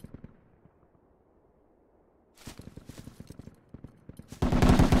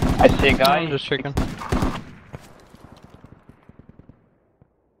 I see a I'm guy. just checking.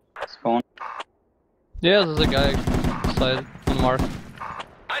 Spawn. Yeah, there's a guy inside on the mark.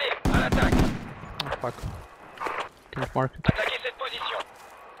 Allez, à l'attaque. Oh, fuck. Can't mark it. Attaquez cette position.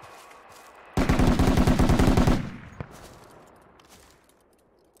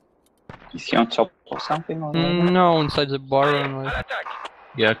 Is he on top or something? Or No, inside the barn. À Like. l'attaque.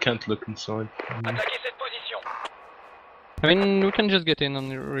 Yeah, I can't look inside. Attaquez cette position. I mean, we can just get in and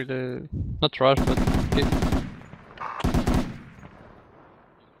really not rush, but get.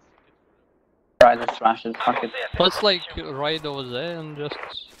 Right, let's rush it. Fuck it. Avancez à cette Let's like position. ride over there and just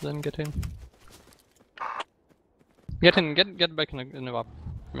then get in. Get in, get back in the WAP.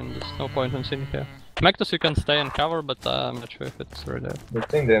 I mean, there's no point in sitting here. Mectus, you can stay and cover, but I'm not sure if it's really. I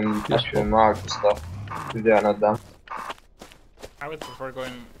think they actually mark the stuff if they are not done. I would prefer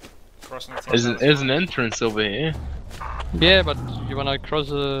going crossing the There's an entrance over here. Yeah, but you wanna cross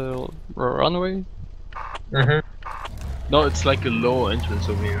the runway? No, it's like a low entrance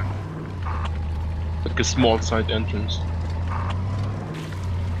over here. Like a small side entrance.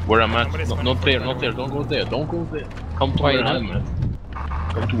 Where I'm at. Nobody's No, running not for there, the not there. door. Don't go there. Don't go there. Come to Why where not? I'm at.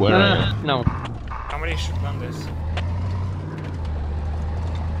 Come to where I am. No. Somebody should run this.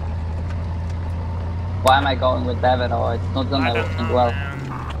 Why am I going with David? Oh, it's not gonna I don't working know, well. man.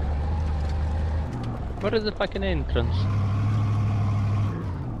 What is the fucking entrance?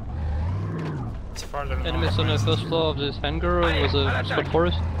 It's farther north. Enemies on the first floor of this hangar with a squad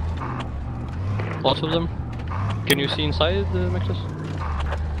forest. Lots of them. Can you see inside the Mectus?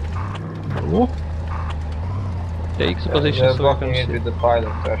 Oh, Take the They're position so you blocking can it see. with the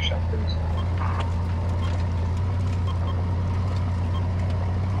pilot trash engines.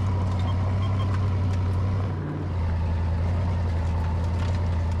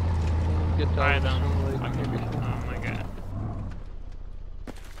 get out I of this don't. room, like, Okay. maybe. Oh my god.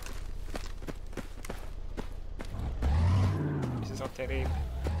 This is so terrible.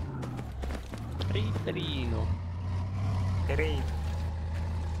 Trino. Terrible.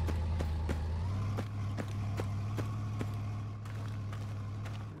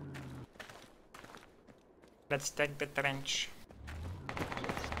 Let's take the trench.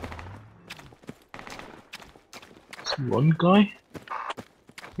 It's one guy.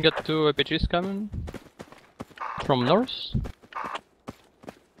 Got 2 APGs coming from north.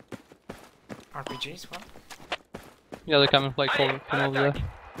 RPGs, what? Yeah, they're coming like from over there.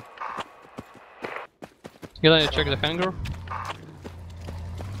 Can I check the hangar?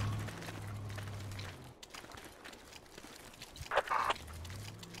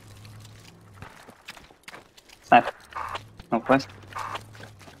 Snipe. No quest.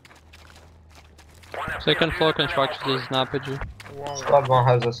 Second floor construction is an RPG. Whoa. Squad 1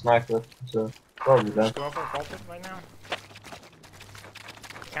 has a sniper, so probably Just that. go for pulpit right now.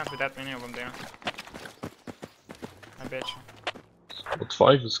 Can't be that many of them there. I bet you. Squad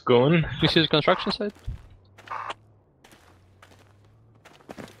 5 is gone. You see the construction site?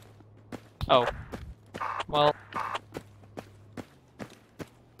 Oh. Well,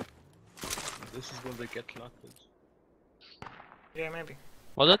 This is where they get locked. Yeah, maybe.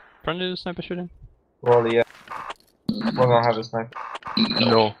 was it friendly sniper shooting? Well, yeah. Squad 1 have a sniper.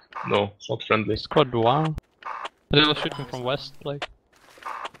 No, it's not friendly. Squad 1. They were shooting from west, like.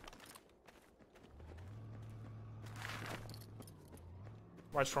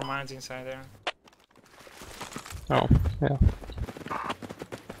 Watch for mines inside there. Oh, yeah.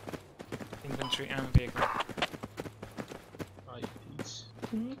 Infantry and vehicle. IPs.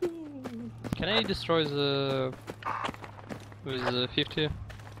 Can I destroy the with the 50?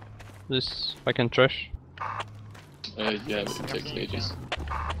 This fucking trash. Yeah, but it takes ages.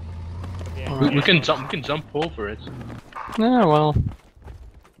 Yeah, We can jump over it. Yeah, well.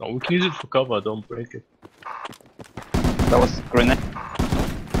 No, we can use it for cover. Don't break it. That was grenade.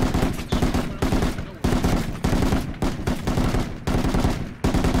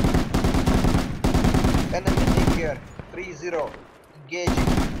 Enemy Nigger, 3-0, engaging.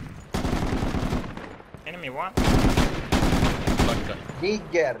 Enemy what?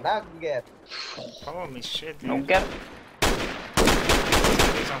 Nigger. Holy shit, dude. No get.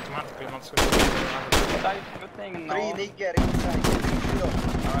 It's automatically not switching to another. What are you shooting? No. 3 Nigger inside, 3-0.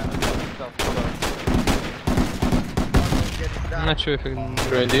 Alright, let's go. I'm not sure if I can.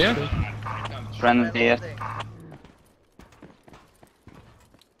 Good idea. Friendly here.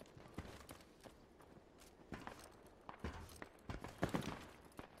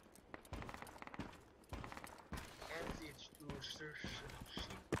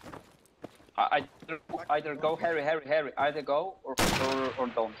 Either go Harry, either go or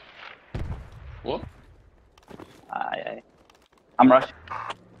don't. What? Aye. I'm rushing.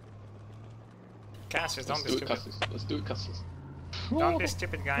 Cassius, don't Let's be do it, stupid. Cassius. Let's do it, Cassius. Don't be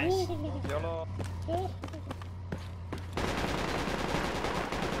stupid, guys. YOLO.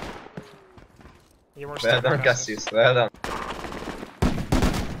 You were Well stupid, done, Cassius. Cassius, well done.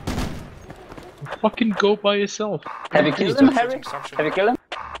 Fucking go by yourself. Have you killed him, Harry? Stop shooting. Have you killed him?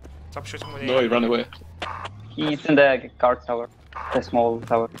 Stop shooting with No, he ran away. He's in the guard tower. The small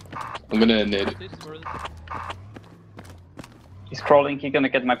tower. I'm gonna nade it. He's crawling, he's gonna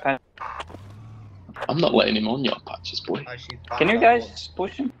get my pet. I'm not letting him on your patches, boy. Can you guys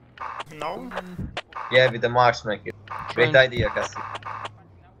push him? No? Yeah, with the marksmaker. Great idea, Cassius.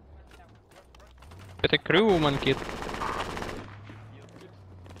 Get a crewman kit.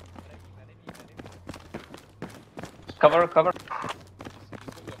 Cover. I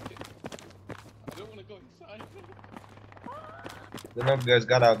don't wanna go inside. The knock guys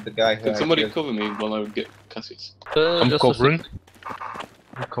got out the guy who Can I somebody killed. cover me while I get Cassius? I'm Just a covering. sec.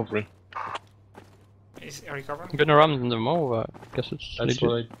 I'm covering. Are you covering? I'm gonna run them over. I guess it's That's legit.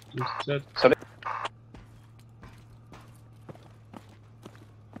 what I just said.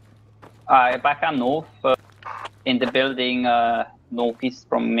 Back up north, in the building northeast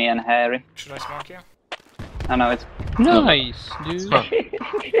from me and Harry. Should I smoke you? I know it's Nice, dude.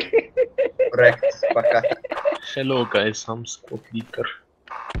 Correct, Baka. Hello guys, I'm squad leader.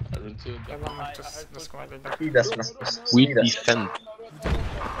 Everyone just the squad leader. Kiitos, Nastus. We Kiitos. defend.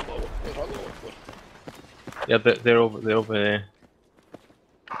 Yeah, they're over there.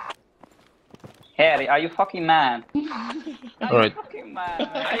 Harry, are you fucking mad? Alright, Fucking mad.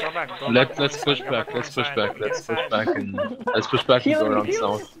 Go back, go let's back. push Go back, let's push inside, back, go let's push inside. back and go around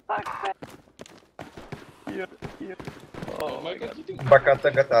south. Here. Oh my god, Baka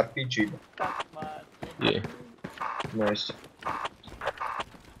got RPG. that's mad. Yeah. Nice.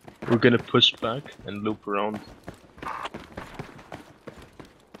 We're gonna push back and loop around.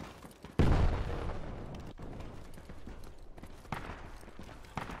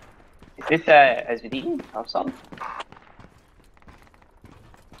 Is this SVD or something?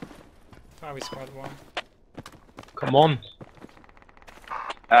 Oh, we squad one. Come on,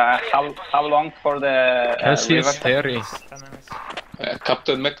 How long for the Cassius river? Terry. 10 minutes.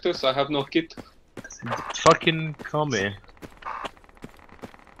 Captain Mectus, I have no kit. Fucking come here.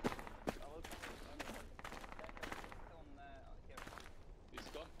 He's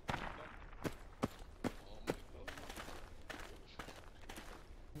gone. Oh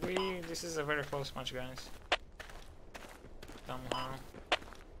my god. This is a very close match, guys. Somehow.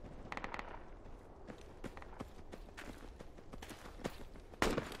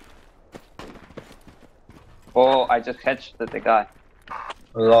 Oh, I just hedged the guy.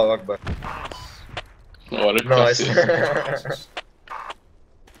 Allahu Akbar. What a Nice. Cassius.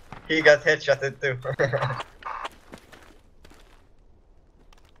 He got headshotted too.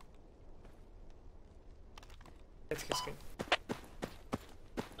 It's good.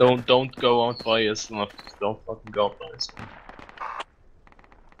 Don't go out by us. Don't fucking go out by us.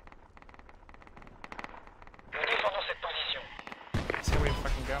 Nous défendons cette position. Let's see where we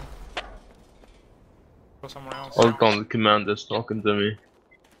fucking go. Go somewhere else. Hold on, the commander's talking to me.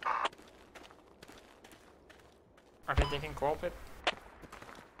 Are they taking co-op?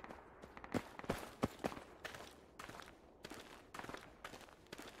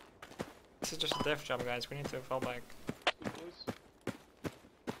 This is just a death job, guys. We need to fall back.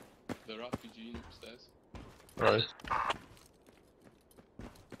 The RPG upstairs. Right.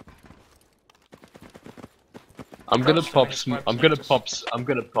 I'm gonna pop smoke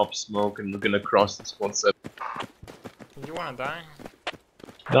and we're gonna cross this 1-7. You wanna die?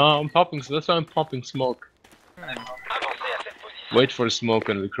 No, I'm popping. That's why I'm popping smoke. Avancez à cette position. Wait for smoke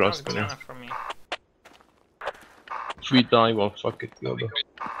and we That cross was good there. enough for me. If we die, well, fuck it. No, no.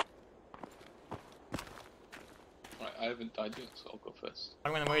 Right, I haven't died yet, so I'll go first.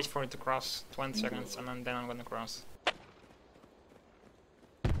 I'm gonna wait for it to cross 20 seconds and then I'm gonna cross.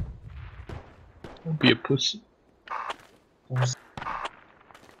 Don't be a pussy.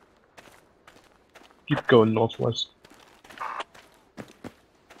 Keep going northwest.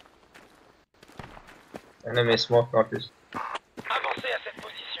 Enemy smoke northeast. Avancez à cette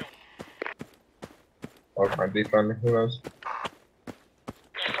position. Or might be friendly, who knows?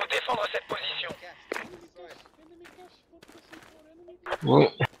 Il faut défendre cette position.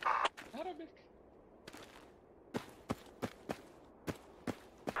 Well,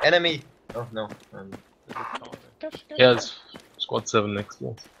 Enemy! Oh no. yes, squad 7 next to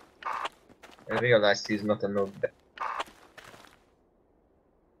us. I realized he's not a noob.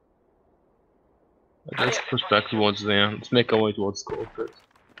 Let's push back towards there. Let's make our way towards gold first.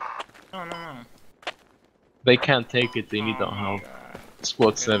 No, no, no. They can't take it, they need Oh our my help. God.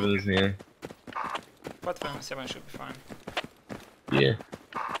 Squad 7 is here. But 7 should be fine. Yeah.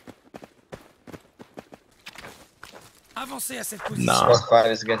 Avancez à cette position. Nah, Squad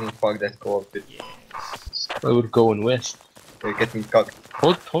 5 is getting fucked at co-op. Yes. I would go in west. They're getting cocked.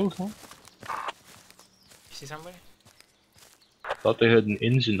 Hold. You see somebody? Thought they had an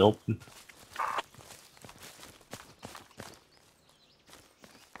engine open.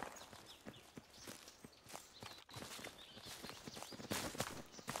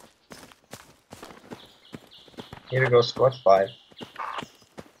 Here we go, squad 5.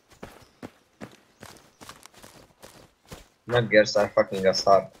 Not gears are fucking us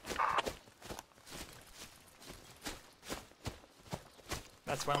hard.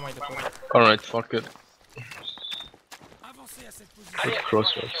 That's one way to put it. Alright, fuck it. Avancez à cette position. Let's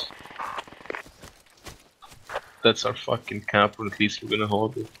crossroads. That's our fucking camp, or at least we're gonna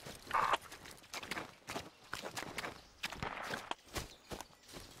hold it.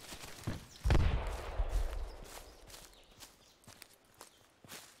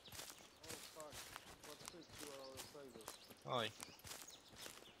 Oi.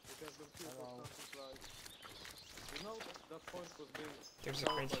 There's a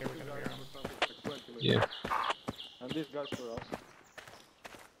crate here we can be around. Yeah. And this guy's for us.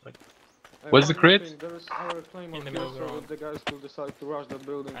 Right. Where's the crate? There is our claim In on the middle of the here, so road. the guys will decide to rush that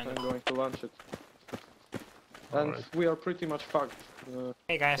building Kind and of. going to launch it. And Alright. we are pretty much fucked.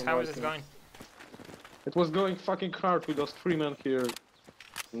 Hey guys, how is it Alright, going? It was going fucking hard with those 3 men here.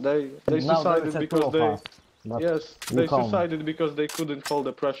 They Now suicided there is because two they of us, but yes you they come. suicided because they couldn't hold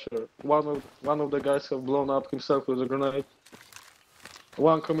the pressure. One of the guys have blown up himself with a grenade.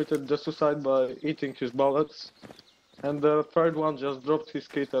 One committed the suicide by eating his bullets, and the third one just dropped his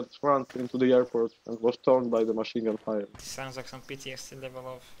kit and ran into the airport and was torn by the machine gun fire. This sounds like some PTSD level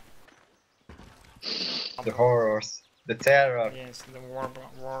of The horrors. The terror. Yes, the war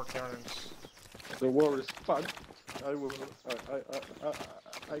terrors. The war is fun. I will.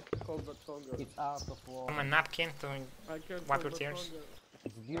 I can call that song. It's art of war. From a napkin to I can wipe call your that tears. song.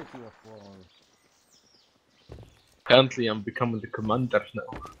 It's guilty of war. Apparently I'm becoming the commander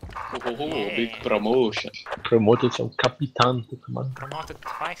now. Oh, Yeah. big promotion. Promoted from Capitan to commander. Promoted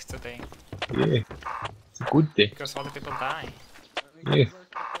twice today Yeah. It's a good day. because other people die. Yeah.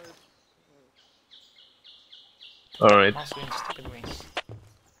 Alright. Mostly in stupid ways.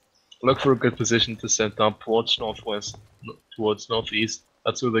 Look for a good position to set up towards northwest, towards northeast.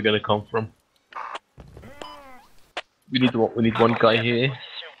 That's where they're gonna come from. We need one guy here.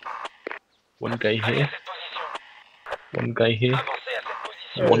 One guy here. One guy here.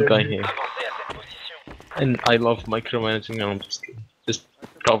 And one guy here. And I love micromanaging. I'm just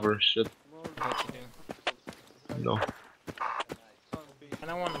cover shit. What you do? No. I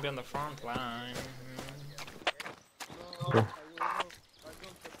don't want to be on the front line. No.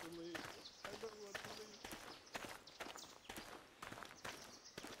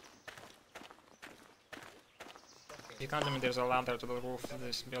 You can't tell me there's a ladder to the roof of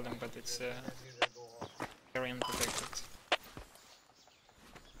this building, but it's very unprotected.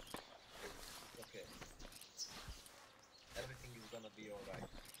 Okay. Everything is gonna be alright.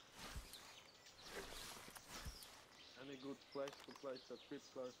 Any good place to place a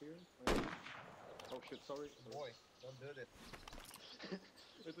tripler here? Oh shit, sorry. Boy, don't do this.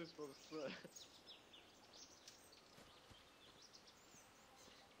 It is for stress.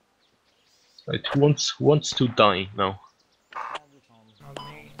 Right, who wants to die now? Not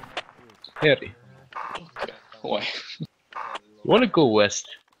me. Harry. Okay. Why? You wanna go west?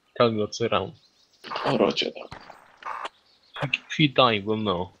 Tell me what's around. Oh, roger that. If you die, we'll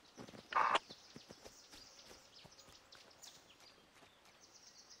know.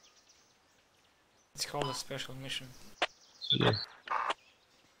 It's called a special mission. Yeah.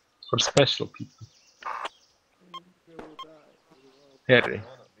 For special people. Harry,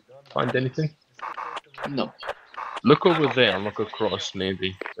 find anything? No. Look over there, look across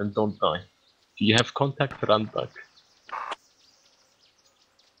maybe, and don't die. If you have contact, run back.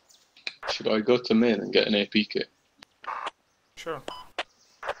 Should I go to main and get an AP kit? Sure.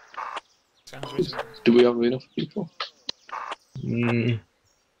 Sounds reasonable. Do we have enough people? Mm,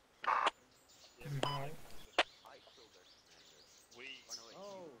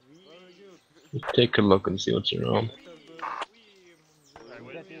 take a look and see what's around.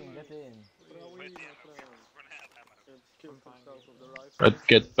 Get in. Right,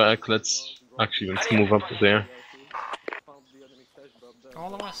 get back, let's move up there.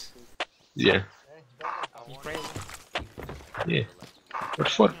 All of us? Yeah, You crazy? yeah. We're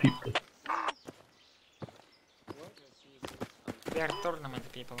 4 people. We are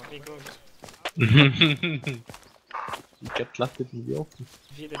tournament people, be good. You get left in the open.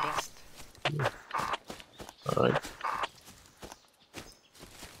 Be the best. Yeah. Alright.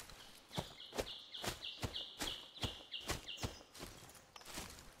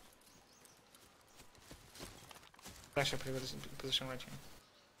 Flash up position right here.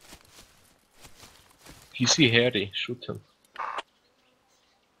 If you see Harry, shoot him.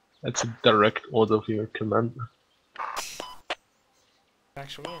 That's a direct order of your commander.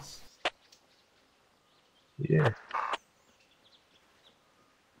 Actually is. Yeah.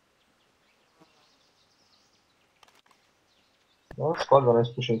 No, squad 1 is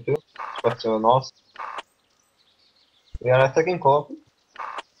pushing too. Squad 7 north. We are attacking copy.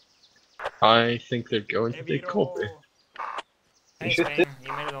 I think they're going to take copy. Hey should Spain,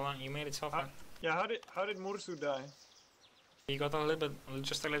 you made it along, you made it so far. Yeah, how did Mursu die? He got a little bit,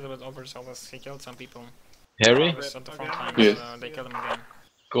 just a little bit overzealous. He killed some people. Harry, At the front line, Yes. they killed him again.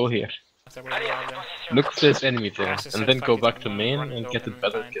 go here. After we revived him. Look if there's enemy there, Francis and said, then "Fuck go it, back I'm to gonna main run and it get the open and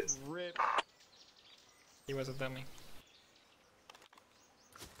battle find kit. He was a dummy.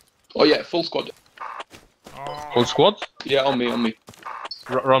 Oh yeah, full squad. Oh, Full squad? Yeah, on me.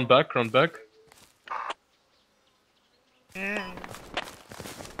 Run back, run back.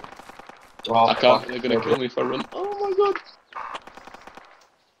 Oh, I can't, they're gonna kill me if I run. Oh my god.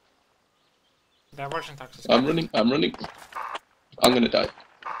 diversion taxes. I'm running. I'm gonna die.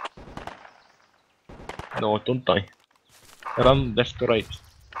 No, don't die. Run left to right.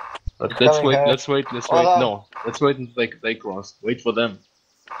 But It's let's coming wait, here. let's wait. Hold on. No, let's wait until they cross. Wait for them.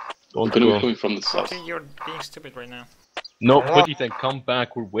 I'm Don't gonna be go. coming from the south. Okay, you're being stupid right now. No, Yeah. put it and come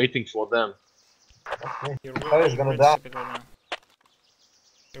back. We're waiting for them. Okay. You're Harry's really, gonna really die. stupid right now.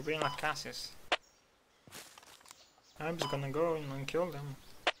 You're being like Cassius. I'm just gonna go in and kill them.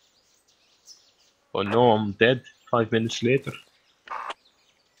 Oh no, I'm dead. 5 minutes later.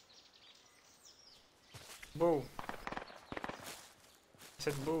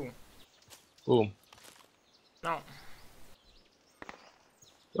 said boo. Boom. No.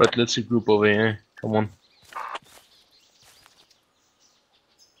 Right, let's regroup over here. Come on.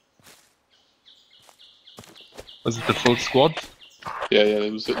 Was it the full squad? Yeah,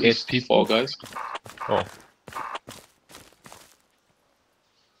 there was at least 4 guys. Oh.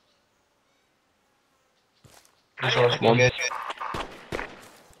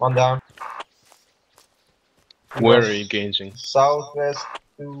 One down. Where are you engaging? Southwest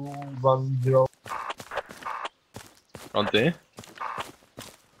 210. Around there?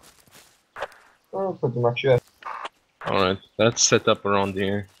 Oh, pretty much, yeah. Alright, that's set up around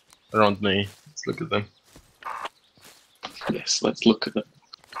here. Around me. Let's look at them. Yes, let's look at them.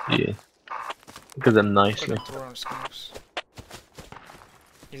 Yeah. Look at them nicely. Look at the drawers, scopes.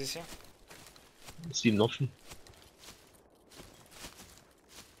 Is this here? I see nothing.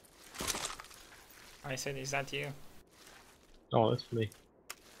 I said, is that you? Oh, that's me.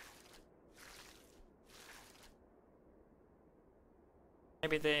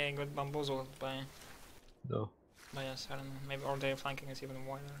 Maybe they got bamboozled by No. us, I don't know. Maybe, or their flanking is even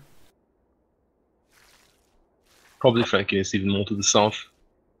wider. Probably flanking is even more to the south.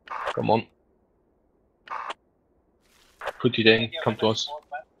 Come on. Put it in, come to us.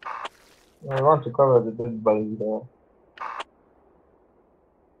 I want to cover the dead bodies there.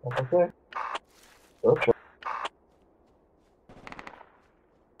 That's okay. Okay.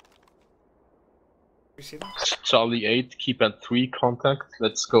 You see them? Charlie 8, keep at 3 contact.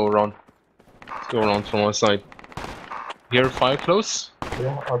 Let's go around. Let's go around from our side. Here, fire close.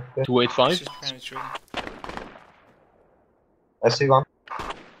 Yeah, okay. 285. Just behind the tree. I see one.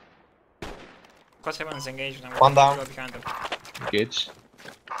 Got 7 is engaged and One down. go behind them. Engage.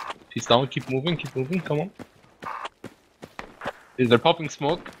 He's down, keep moving, come on. They're popping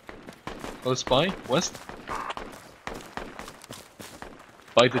smoke. Close by, west.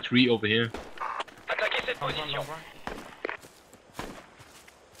 By the tree over here. Attaquez cette One, position. one.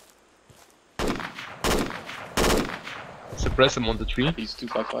 Suppress him on the tree. He's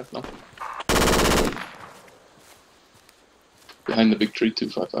 255 now. Behind the big tree,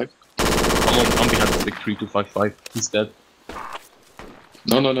 255. Come on, I'm behind the big tree, 255. He's dead.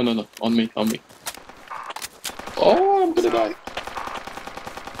 No. On me. Oh, I'm gonna die.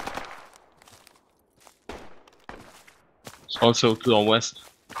 It's also to our west.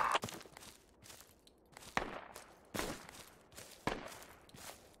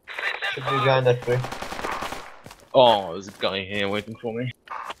 Should be behind that tree. Oh, there's a guy here waiting for me.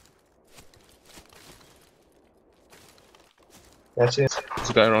 That's it. There's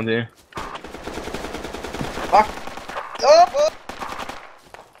a guy around here. Fuck! Oh!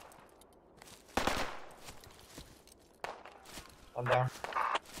 I'm down.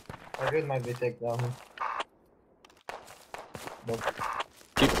 My grid might be taken down. But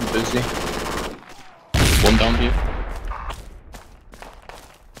Keep him busy. One down here.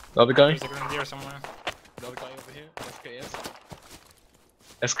 Another guy. There's a grenadier somewhere. Another guy over here. SKS.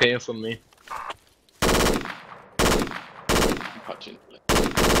 SKS on me. I'm punching.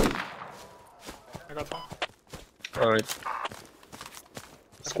 I got one. Alright.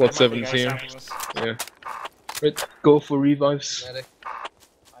 Squad There might be 7's guys here. after us. Yeah. Right, go for revives.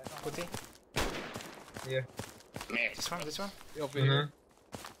 Putty. here. This one? Over here.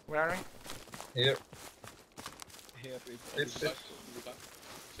 Where are we? Here. Here, It's is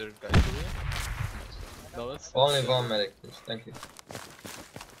there a guy here? No, that's only one medic, please. Thank you.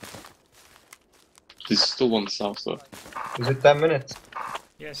 There's still one south though. Is it 10 minutes?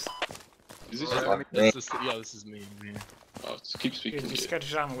 Yes. Is this this is me. Oh, keep speaking. You get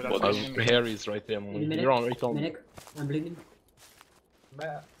jam without What? any enemy. Harry's right there. You're on, right on. Medic, I'm bleeding.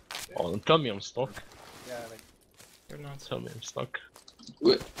 Oh, don't tell me I'm stuck. You're not. Tell me I'm stuck.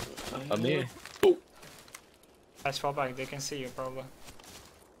 Wait. I'm here. Guys, fall back. They can see you probably.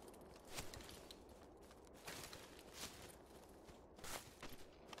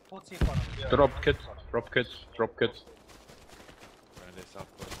 Drop kit, drop kit, drop kit.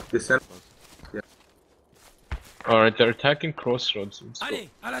 Descend. Alright, they're attacking crossroads. Allez,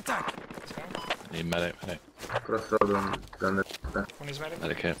 à l'attaque! Need medic. Crossroad and gunner. One is medic.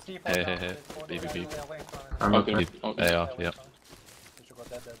 Medic here. Here. BBB. I'm Okay. okay. AR, yeah.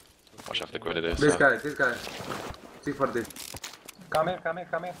 Watch out for the grenadiers. This guy. See for this. Come here.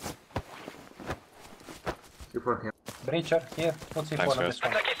 See for him. Breacher, here. Put C4 Thanks, on guys. this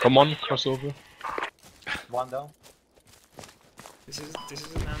one. Come on, crossover. One down. This is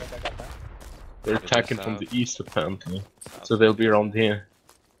an enemy. They're attacking from the east apparently. So they'll be around here.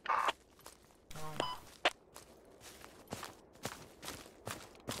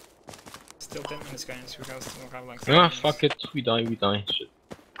 Still 10 minutes, guys. Because we guys still have like 7 Ah, minutes. fuck it, we die. Shit.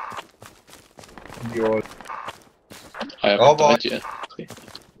 You're I haven't died yet.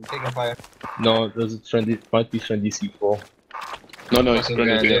 taking fire. No, there's a friendly, might be friendly C4. No, it's Fucking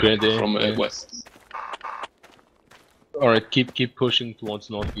grenade grenade, from yeah. west. Alright, keep pushing towards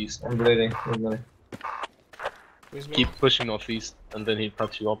northeast. I'm bleeding. Good money. Who's Keep pushing northeast, and then he'll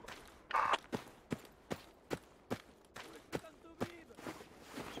patch you up.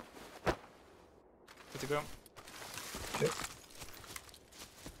 Good to go. Yep.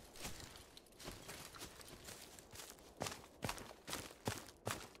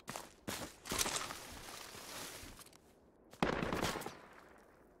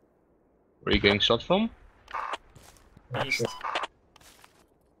 Where are you getting shot from? East.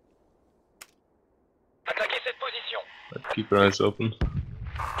 Let's keep your eyes open.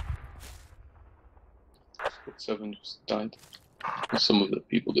 Squad 7 just died. Some of the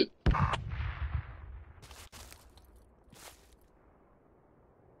people did.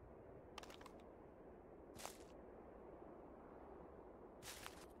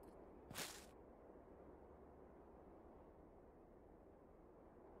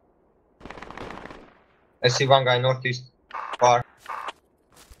 I see one guy northeast. Far.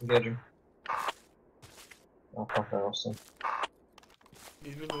 Engaging. Oh fuck, I lost him.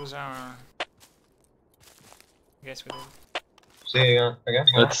 Did we lose our... Guess we did. See you again?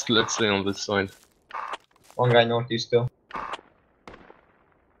 Let's stay on this side. One guy northeast still.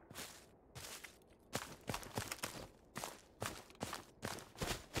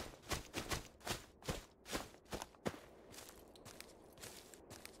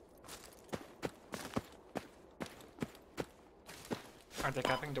 Are they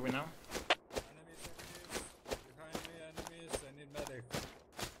capping? Do we know?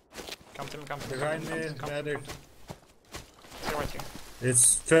 Come to me, come to me. Behind come to me, come to medic. come to me. Stay right here.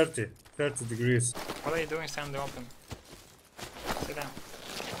 It's 30 degrees. What are you doing? Stand in the open. Sit down.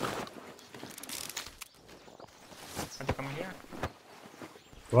 Are they coming here?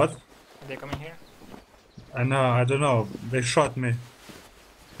 What? Are they coming here? I don't know. They shot me.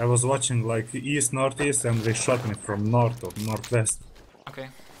 I was watching like east, northeast, and they shot me from north or northwest. Okay.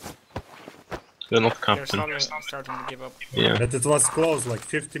 They're not They're captain. slowly starting to give up. Yeah. But it was close, like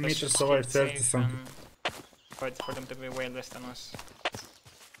 50 Let's meters just away, keep 30 safe something. and wait for them to be way less than us.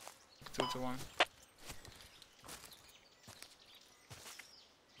 2 to 1.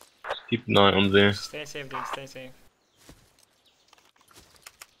 Keep an eye on there. Stay safe, dude. Stay safe.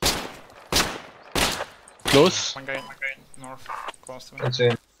 Close. One guy north, close to me. Let's see.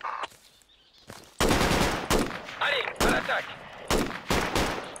 Allez, à l'attaque.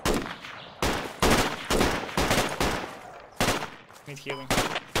 Need healing.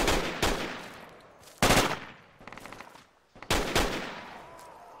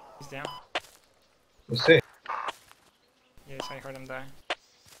 He's down. Let's see. Yes, I heard him die.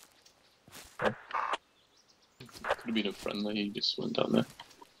 Could have been a friendly, he just went down there.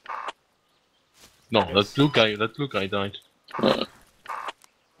 No, that blue guy died.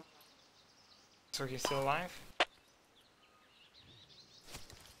 So he's still alive?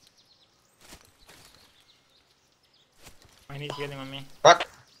 I need healing on me. Fuck!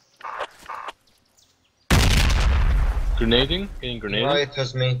 Grenading? Getting grenaded? No, it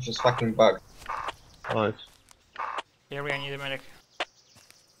was me, just fucking bug. Alright. Here I need a medic.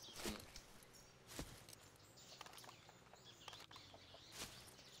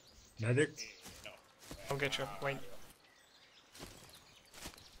 Medic? I'll get you. Wait.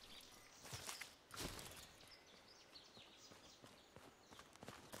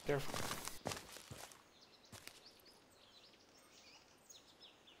 Careful.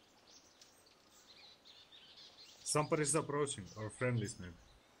 Somebody's approaching, our friendlies maybe.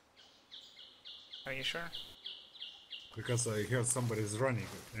 Are you sure? Because I heard somebody's running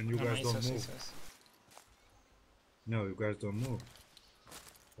and you No, guys no, don't it's us, move. it's us. No, you guys don't move.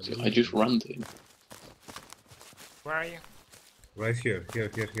 I just ran to him. Where are you? Right here, here.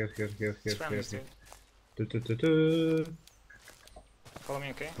 It's friendly, dude. Du-du-du-du. Follow me,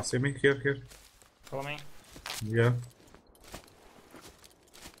 okay? You see me? Here. Follow me. Yeah.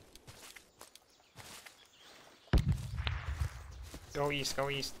 Go east, go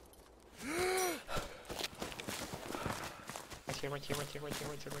east. Right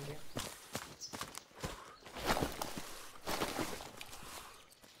here.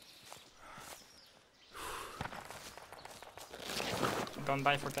 Don't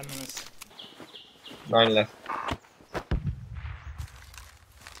die for 10 minutes. 9 left.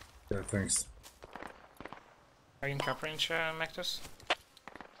 Yeah, thanks. Are you in cap range, Mectus?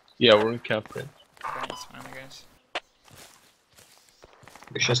 Yeah, we're in cap range. Okay, it's fine, I guess.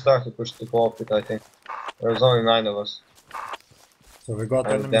 We should start to push the ball pit, I think. There's only 9 of us. So we got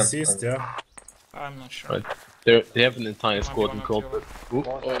Oh, enemies damn. east, yeah? I'm not sure. Right. They have an entire squad in corporate. Ooh,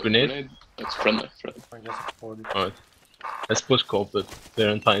 Oh, grenade. It's friendly. Alright. Let's push corporate. Their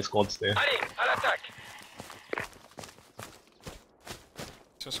entire squad's there. Allez, à l'attaque.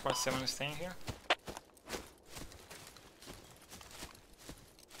 So squad 7 is staying here.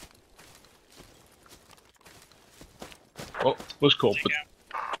 Oh, push corporate.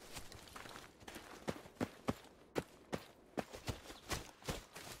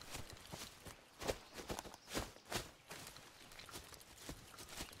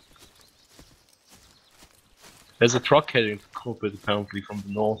 There's a truck heading to corporate apparently from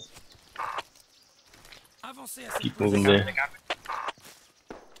the north. Keep moving there.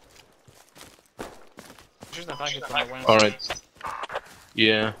 Just attack it from the west. Alright.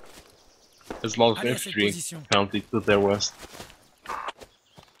 Yeah. There's a lot of infantry apparently to their west.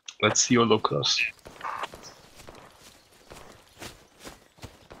 Let's see your locals.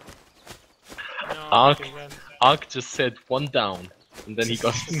 No, Ark just said 1 down, and then he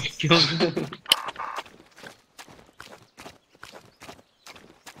got killed.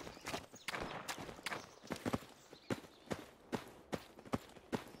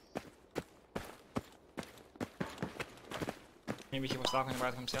 Maybe he was talking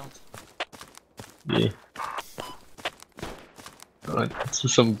about himself. Yeah. Alright, let's do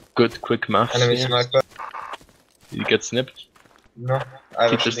some good quick maths. Enemy here. sniper. Did he get snipped? No,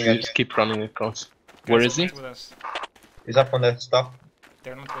 I was shooting at Just keep running across. Where is he? With us. He's up on that stuff.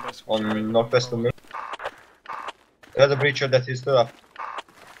 They're not with us. On northwest of me. There's a breacher that is still up.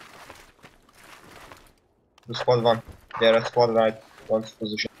 The squad 1. They're at squad right. One's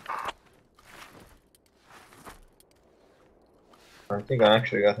position. I think I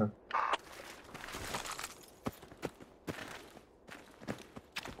actually got him.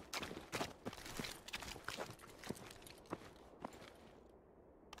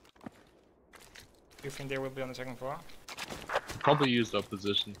 You think they will be on the second floor? Probably used our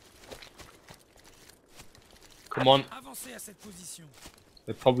position. Come on.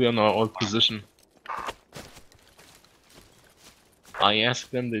 They're probably on our old position. I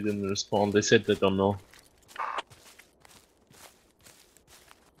asked them, they didn't respond. They said they don't know.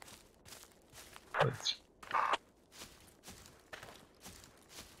 But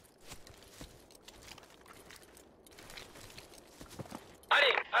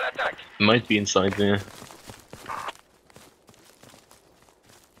Allez, à l'attaque. might be inside there.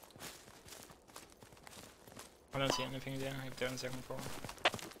 I don't see anything there if they're on the second floor.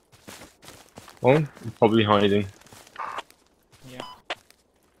 Oh, probably hiding. Yeah.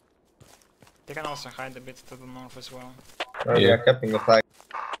 They can also hide a bit to the north as well. Oh, yeah, capping the flag.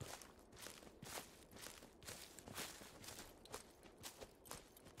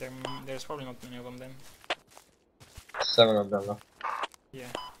 There's probably not many of them then. 7 of them left. Yeah.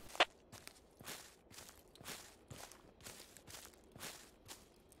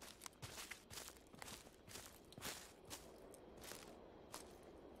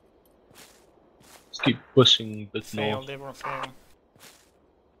 Just keep pushing a bit Fail, north. they were fail.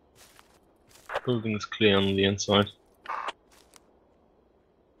 Building is clear on the inside.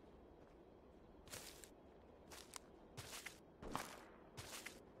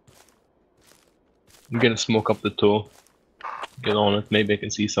 I'm gonna smoke up the tour. Get on it, maybe I can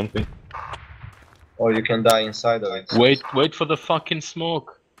see something. Or you can die inside of it. Wait for the fucking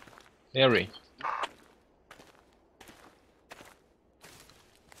smoke! Harry.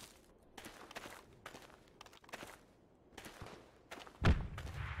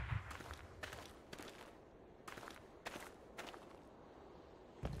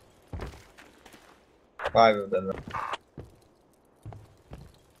 Five of them.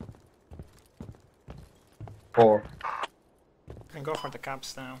 4. You can go for the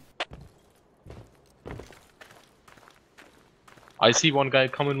caps now. I see one guy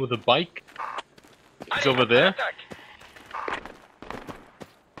coming with a bike. He's over there.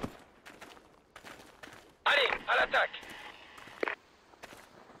 Allez, à l'attaque.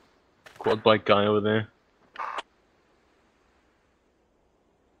 Quad bike guy over there.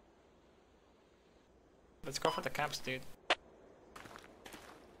 Let's go for the caps, dude.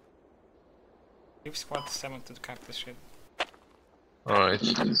 Give squad 7 to cap this shit. Alright.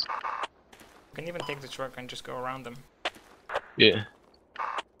 You can even take the truck and just go around them. Yeah.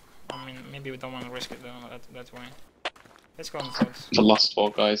 I mean, maybe we don't want to risk it though, that way. Let's go on foot. The last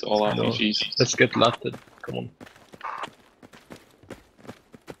 4 guys, all No. RPGs. Let's get latted. Come on.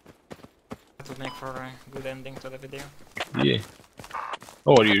 That would make for a good ending to the video. Yeah.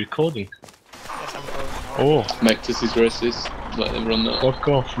 Oh, are you recording? Yes, I'm recording. Oh. Make this is racist. Let them run now. Fuck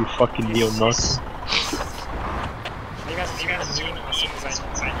off, you fucking neo-Nazi. you guys lean as soon as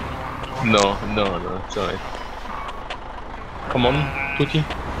I No, it's alright. Come on, Tutti.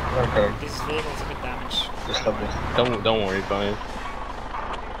 Okay. This vehicle is a bit damaged. Just stop this. Don't worry about it.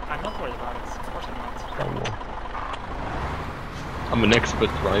 I'm not worried about it, of course I'm not. Don't worry. I'm an expert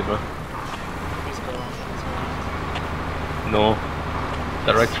driver. Please go on, please go on. No.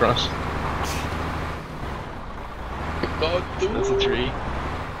 Direct thrust. That's a tree.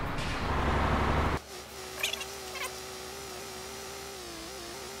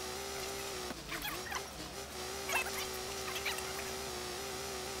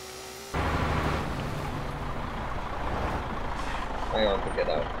 I want to get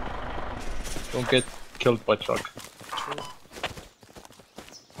out. Don't get killed by truck. True.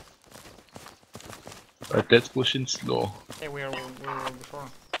 Right, let's push in slow. Hey, we were before.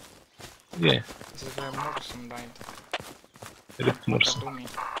 Yeah. This is where Morrison died. Rip Morrison. Kadumi.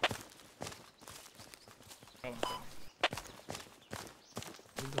 Well,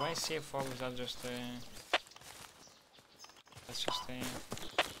 do I save fog? Is that just that's just a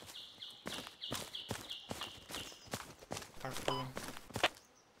carpool.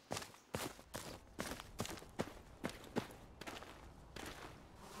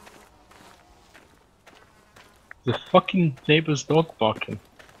 The fucking neighbor's dog barking.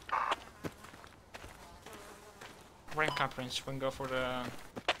 Rank coverage. We can go for the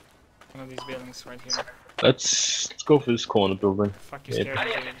one of these buildings right here. Let's go for this corner building. Fuck you, Yeah.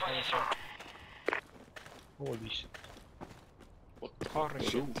 scared me. Holy shit. What the Holy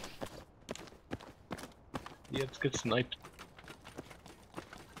shit. Yeah, let's get sniped.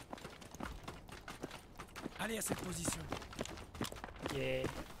 Allez à cette position. Yeah.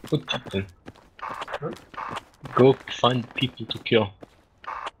 Good people. Go find people to kill.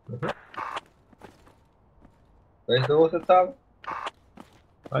 Where's the water tower?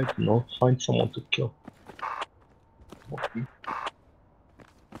 I don't know, find someone to kill. Okay.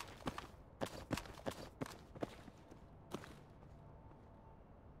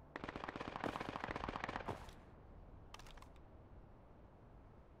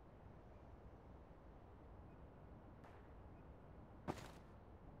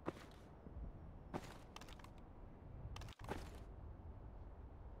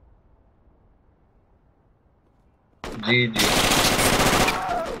 GG.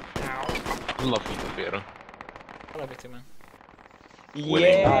 I love you, Vera. I love it too, man.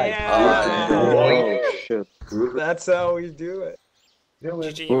 Yeah! Oh, shit. That's how we do it.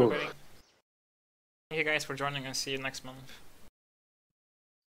 GG, everybody. Thank you guys for joining us. See you next month.